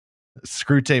case.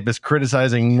 Screwtape is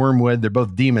criticizing Wormwood. They're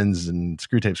both demons, and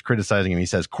Screwtape's criticizing him. He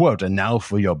says, quote, "And now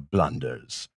for your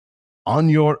blunders. On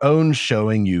your own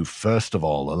showing, you first of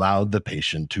all allowed the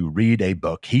patient to read a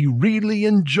book he really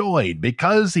enjoyed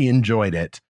because he enjoyed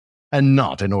it, and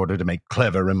not in order to make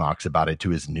clever remarks about it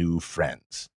to his new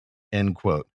friends." End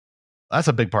quote. That's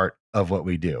a big part of what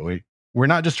we do. We're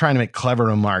not just trying to make clever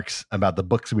remarks about the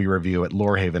books we review at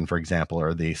Lorehaven, for example,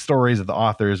 or the stories of the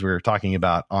authors we're talking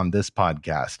about on this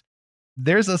podcast.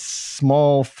 There's a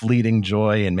small fleeting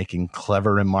joy in making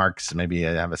clever remarks, maybe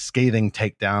have a scathing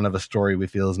takedown of a story we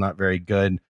feel is not very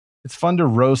good. It's fun to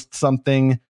roast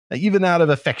something, even out of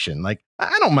affection. Like,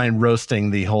 I don't mind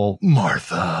roasting the whole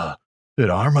Martha, did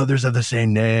our mothers have the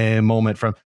same name moment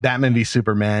from Batman v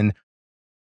Superman.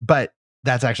 But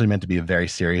that's actually meant to be a very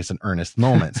serious and earnest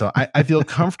moment. So I feel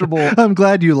comfortable. I'm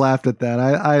glad you laughed at that.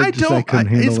 I couldn't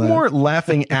handle it's that. more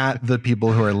laughing at the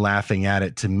people who are laughing at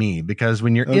it to me, because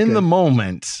when you're in the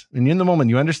moment,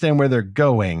 you understand where they're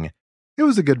going. It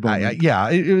was a good moment.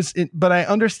 It was. But I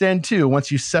understand too,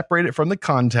 once you separate it from the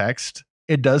context,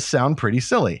 it does sound pretty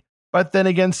silly. But then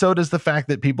again, so does the fact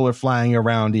that people are flying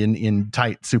around in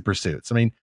tight super suits. I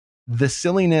mean, the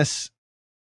silliness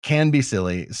can be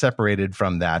silly separated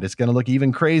from that. It's going to look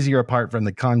even crazier apart from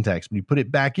the context. When you put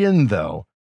it back in, though,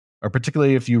 or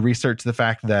particularly if you research the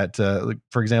fact that,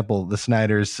 for example, the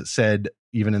Snyders said,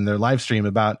 even in their live stream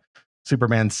about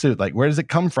Superman's suit, like, where does it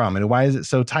come from and why is it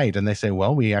so tight? And they say,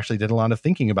 well, we actually did a lot of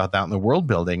thinking about that in the world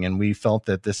building, and we felt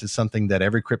that this is something that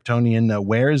every Kryptonian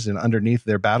wears and underneath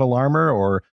their battle armor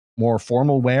or more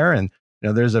formal wear. And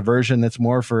there's a version that's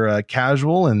more for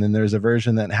casual, and then there's a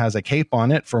version that has a cape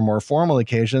on it for more formal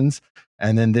occasions.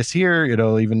 And then this here,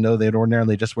 even though they'd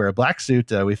ordinarily just wear a black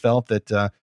suit, we felt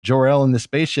that Jor-El in the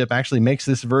spaceship actually makes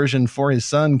this version for his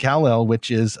son Kal-El, which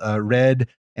is red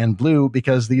and blue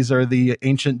because these are the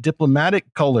ancient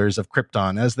diplomatic colors of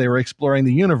Krypton as they were exploring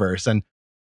the universe. And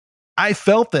I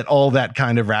felt that all that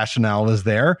kind of rationale was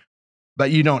there,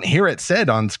 but you don't hear it said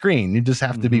on screen. You just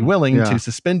have to be willing to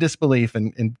suspend disbelief.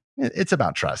 And it's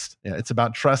about trust. It's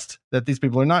about trust that these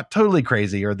people are not totally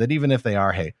crazy, or that even if they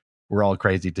are, hey, we're all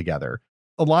crazy together.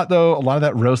 A lot of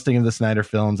that roasting of the Snyder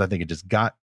films, I think it just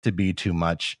got to be too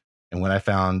much. And what I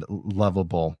found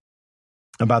lovable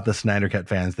about the Snyder Cut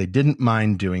fans, they didn't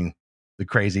mind doing the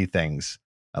crazy things,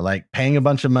 like paying a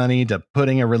bunch of money to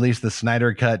putting a release the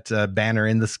Snyder Cut banner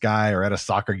in the sky or at a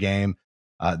soccer game.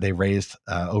 They raised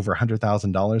over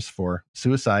 $100,000 for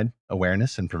suicide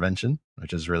awareness and prevention,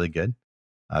 which is really good.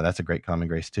 That's a great common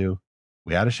grace too.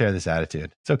 We ought to share this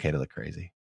attitude. It's okay to look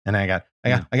crazy. And I got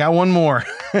one more.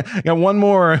 I got one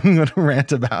more I'm going to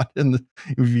rant about. And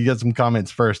if you get some comments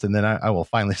first, and then I will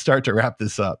finally start to wrap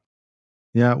this up.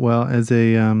 Yeah, well, as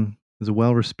a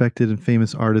well-respected and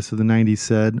famous artist of the 90s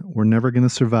said, we're never going to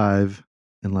survive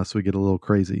unless we get a little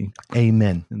crazy.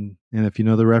 Amen. And if you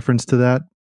know the reference to that,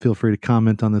 feel free to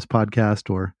comment on this podcast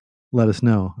or let us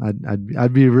know.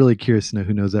 I'd be really curious to know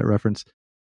who knows that reference.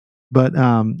 But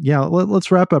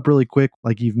let's wrap up really quick.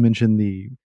 Like you've mentioned, the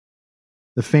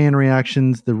fan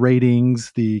reactions, the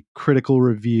ratings, the critical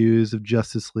reviews of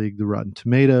Justice League, the Rotten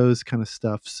Tomatoes kind of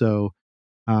stuff. So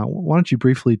why don't you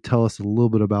briefly tell us a little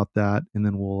bit about that, and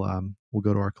then we'll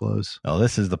go to our close. Well,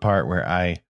 this is the part where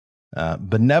I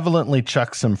benevolently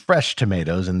chuck some fresh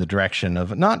tomatoes in the direction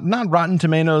of not Rotten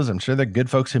Tomatoes. I'm sure they're good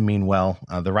folks who mean well.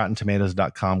 The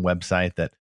RottenTomatoes.com website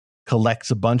that collects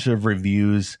a bunch of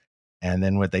reviews, and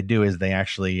then what they do is they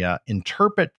actually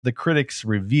interpret the critic's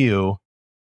review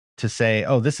to say,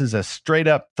 oh, this is a straight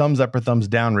up thumbs up or thumbs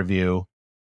down review.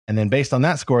 And then based on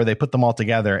that score, they put them all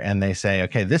together and they say,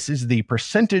 okay, this is the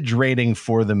percentage rating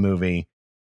for the movie,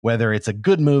 whether it's a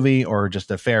good movie or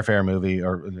just a fair movie,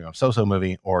 or so-so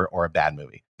movie, or a bad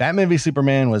movie. Batman v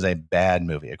Superman was a bad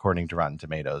movie, according to Rotten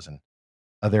Tomatoes and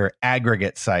other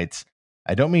aggregate sites.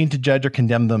 I don't mean to judge or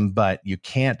condemn them, but you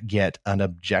can't get an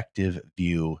objective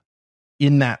view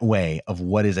in that way of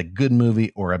what is a good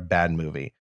movie or a bad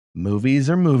movie. Movies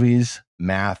are movies.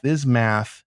 Math is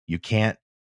math. You can't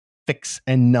fix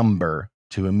a number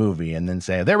to a movie and then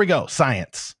say, there we go,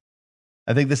 science.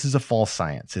 I think this is a false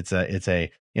science. It's a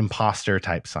imposter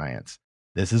type science.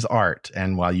 This is art.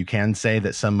 And while you can say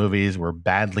that some movies were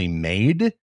badly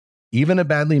made, even a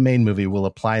badly made movie will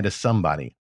apply to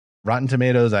somebody. Rotten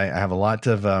Tomatoes, I have a lot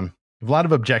of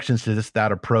objections to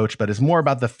that approach, but it's more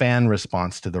about the fan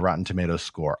response to the Rotten Tomatoes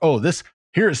score. Oh,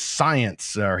 here's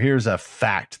science, or here's a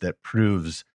fact that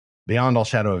proves beyond all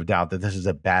shadow of doubt that this is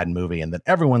a bad movie and that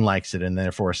everyone likes it, and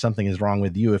therefore something is wrong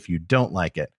with you if you don't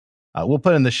like it. We'll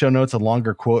put in the show notes a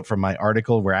longer quote from my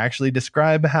article where I actually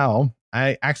describe how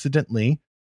I accidentally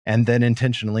and then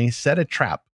intentionally set a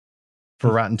trap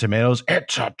for Rotten Tomatoes.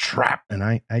 It's a trap. And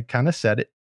I kind of said it,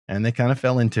 and they kind of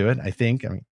fell into it, I think. I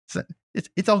mean,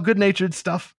 it's all good-natured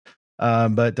stuff.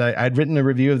 But I'd written a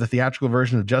review of the theatrical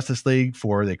version of Justice League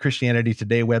for the Christianity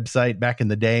Today website back in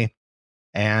the day.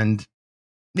 And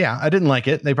yeah, I didn't like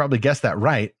it. They probably guessed that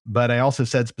right. But I also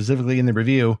said specifically in the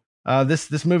review,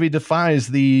 this movie defies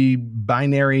the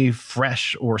binary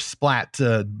fresh or splat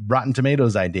Rotten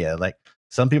Tomatoes idea. Like,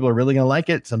 some people are really going to like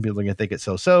it. Some people are going to think it's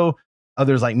so-so.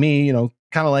 Others like me,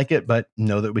 kind of like it, but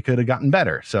know that we could have gotten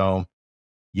better. So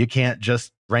you can't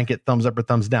just rank it thumbs up or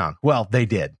thumbs down. Well, they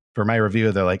did. For my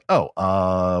review, they're like,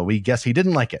 we guess he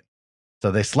didn't like it.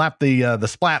 So they slapped the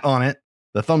splat on it,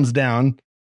 the thumbs down,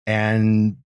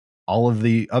 and all of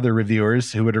the other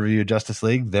reviewers who would review Justice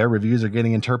League, their reviews are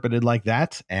getting interpreted like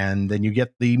that. And then you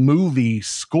get the movie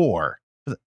score.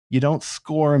 You don't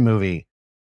score a movie.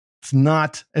 It's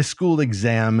not a school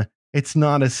exam. It's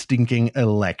not a stinking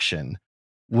election.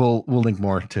 We'll link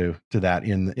more to that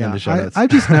in the show notes. I've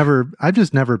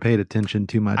just never paid attention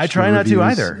too much. I try not to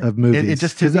either of movies.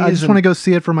 I just want to go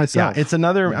see it for myself. Yeah, it's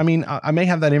another. Yeah. I mean, I may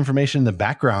have that information in the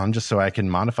background just so I can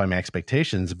modify my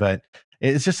expectations, but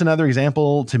it's just another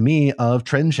example to me of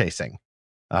trend chasing.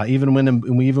 Even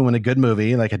when a good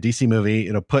movie like a DC movie,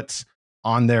 puts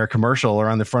on their commercial or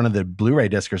on the front of the Blu-ray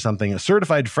disc or something,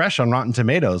 certified fresh on Rotten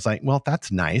Tomatoes. Like, well, that's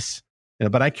nice,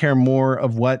 but I care more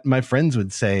of what my friends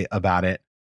would say about it.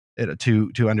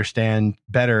 To understand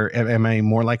better, am I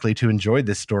more likely to enjoy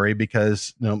this story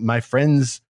because my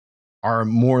friends are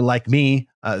more like me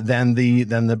than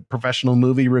the professional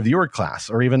movie reviewer class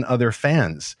or even other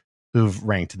fans who've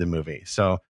ranked the movie.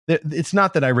 So it's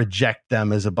not that I reject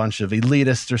them as a bunch of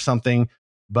elitists or something,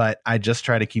 but I just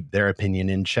try to keep their opinion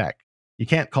in check. You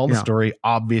can't call the story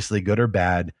obviously good or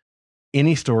bad.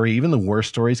 Any story, even the worst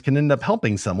stories, can end up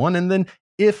helping someone, and then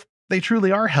if they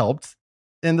truly are helped,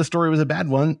 and the story was a bad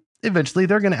one, eventually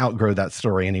they're going to outgrow that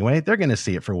story anyway. They're going to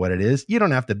see it for what it is. You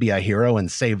don't have to be a hero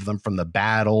and save them from the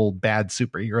bad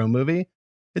superhero movie.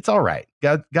 It's all right.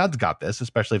 God's got this,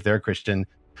 especially if they're a Christian.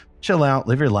 Chill out,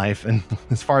 live your life, and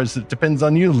as far as it depends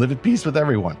on you, live at peace with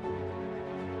everyone.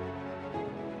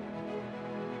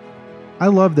 I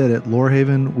love that at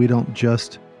Lorehaven, we don't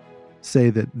just say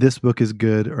that this book is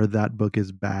good or that book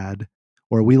is bad,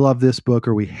 or we love this book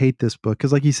or we hate this book.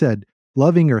 Because like you said,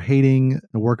 loving or hating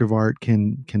a work of art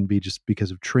can be just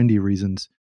because of trendy reasons.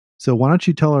 So why don't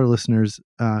you tell our listeners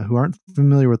who aren't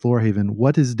familiar with Lorehaven,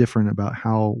 what is different about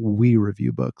how we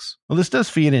review books? Well, this does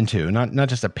feed into not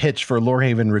just a pitch for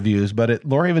Lorehaven reviews, but at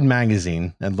Lorehaven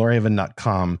Magazine and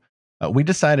lorehaven.com, we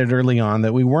decided early on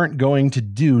that we weren't going to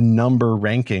do number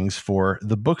rankings for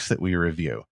the books that we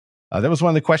review. That was one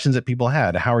of the questions that people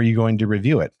had. How are you going to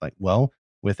review it? Like, well,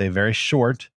 with a very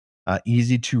short,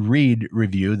 easy to read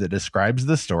review that describes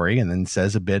the story and then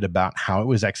says a bit about how it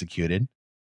was executed.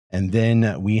 And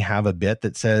then we have a bit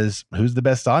that says who's the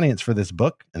best audience for this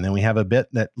book. And then we have a bit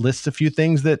that lists a few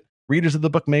things that readers of the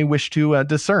book may wish to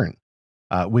discern.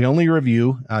 We only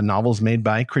review novels made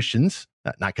by Christians,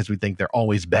 not because we think they're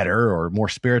always better or more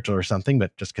spiritual or something,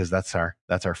 but just because that's our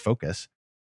focus.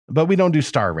 But we don't do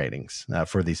star ratings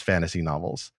for these fantasy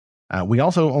novels. We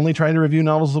also only try to review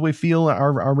novels that we feel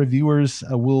our reviewers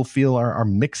will feel are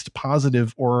mixed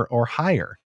positive or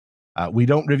higher. We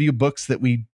don't review books that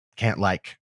we can't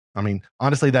like. I mean,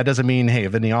 honestly, that doesn't mean, hey,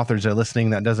 if any authors are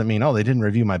listening, that doesn't mean, oh, they didn't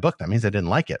review my book. That means they didn't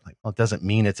like it. Like, well, it doesn't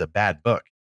mean it's a bad book.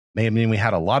 It may mean we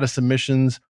had a lot of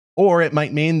submissions, or it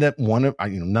might mean that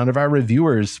none of our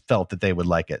reviewers felt that they would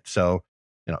like it. So,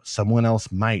 someone else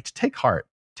might. Take heart,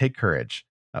 take courage.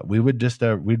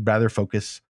 We'd rather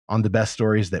focus on the best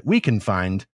stories that we can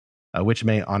find, which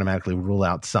may automatically rule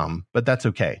out some, but that's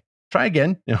okay. Try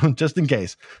again, just in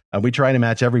case. We try to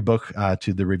match every book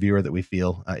to the reviewer that we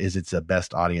feel is its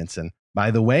best audience. And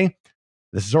by the way,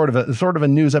 this is sort of a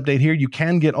news update here. You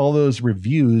can get all those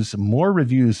reviews, more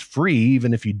reviews free,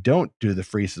 even if you don't do the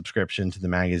free subscription to the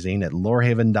magazine at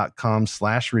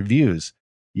lorehaven.com/reviews.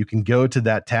 You can go to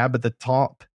that tab at the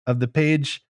top of the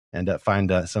page and find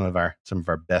some of our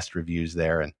best reviews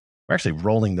there. And we're actually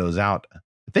rolling those out, I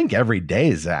think, every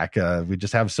day, Zach. We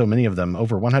just have so many of them,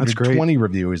 over 120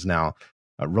 reviewers now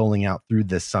rolling out through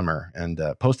this summer, and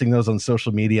posting those on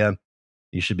social media.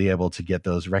 You should be able to get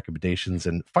those recommendations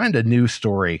and find a new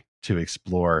story to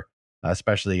explore,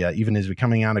 especially even as we're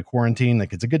coming out of quarantine.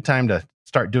 Like, it's a good time to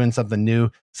start doing something new,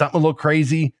 something a little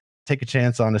crazy. Take a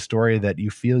chance on a story that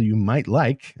you feel you might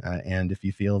like. And if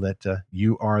you feel that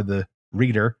you are the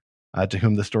reader to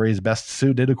whom the story is best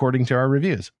suited according to our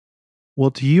reviews.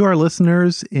 Well, to you, our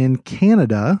listeners in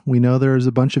Canada, we know there's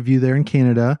a bunch of you there in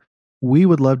Canada. We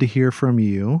would love to hear from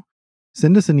you.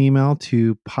 Send us an email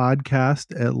to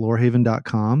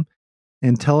podcast@lorehaven.com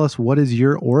and tell us what is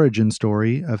your origin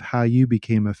story of how you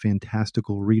became a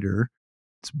fantastical reader.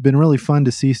 It's been really fun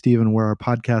to see, Stephen, where our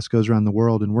podcast goes around the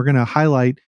world, and we're going to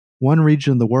highlight one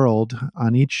region of the world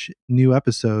on each new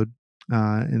episode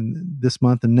in this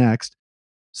month and next.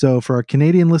 So for our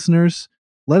Canadian listeners,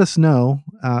 let us know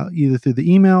either through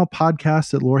the email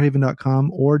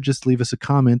podcast@lorehaven.com or just leave us a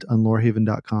comment on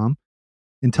lorehaven.com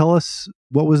and tell us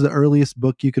what was the earliest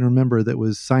book you can remember that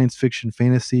was science fiction,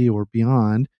 fantasy, or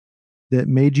beyond that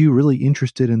made you really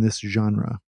interested in this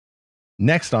genre.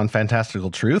 Next on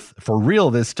Fantastical Truth, for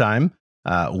real this time,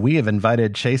 we have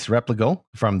invited Chase Repligal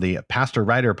from the Pastor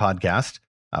Writer podcast.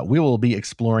 We will be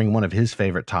exploring one of his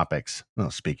favorite topics.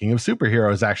 Well, speaking of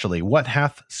superheroes, actually, what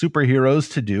hath superheroes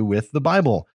to do with the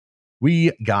Bible?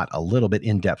 We got a little bit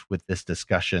in depth with this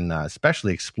discussion,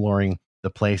 especially exploring the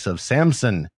place of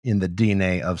Samson in the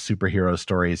DNA of superhero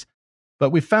stories.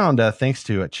 But we found, thanks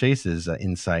to Chase's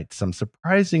insight, some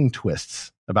surprising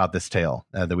twists about this tale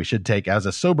that we should take as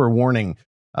a sober warning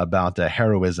about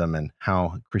heroism and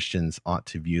how Christians ought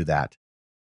to view that.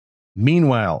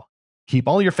 Meanwhile, keep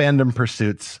all your fandom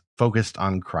pursuits focused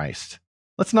on Christ.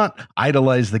 Let's not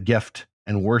idolize the gift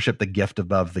and worship the gift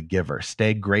above the giver.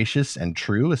 Stay gracious and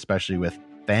true, especially with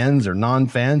fans or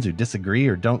non-fans who disagree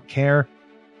or don't care.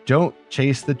 Don't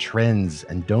chase the trends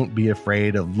and don't be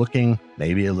afraid of looking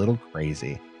maybe a little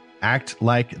crazy. Act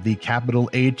like the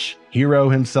capital H hero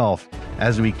himself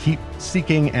as we keep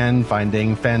seeking and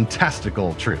finding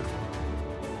fantastical truth.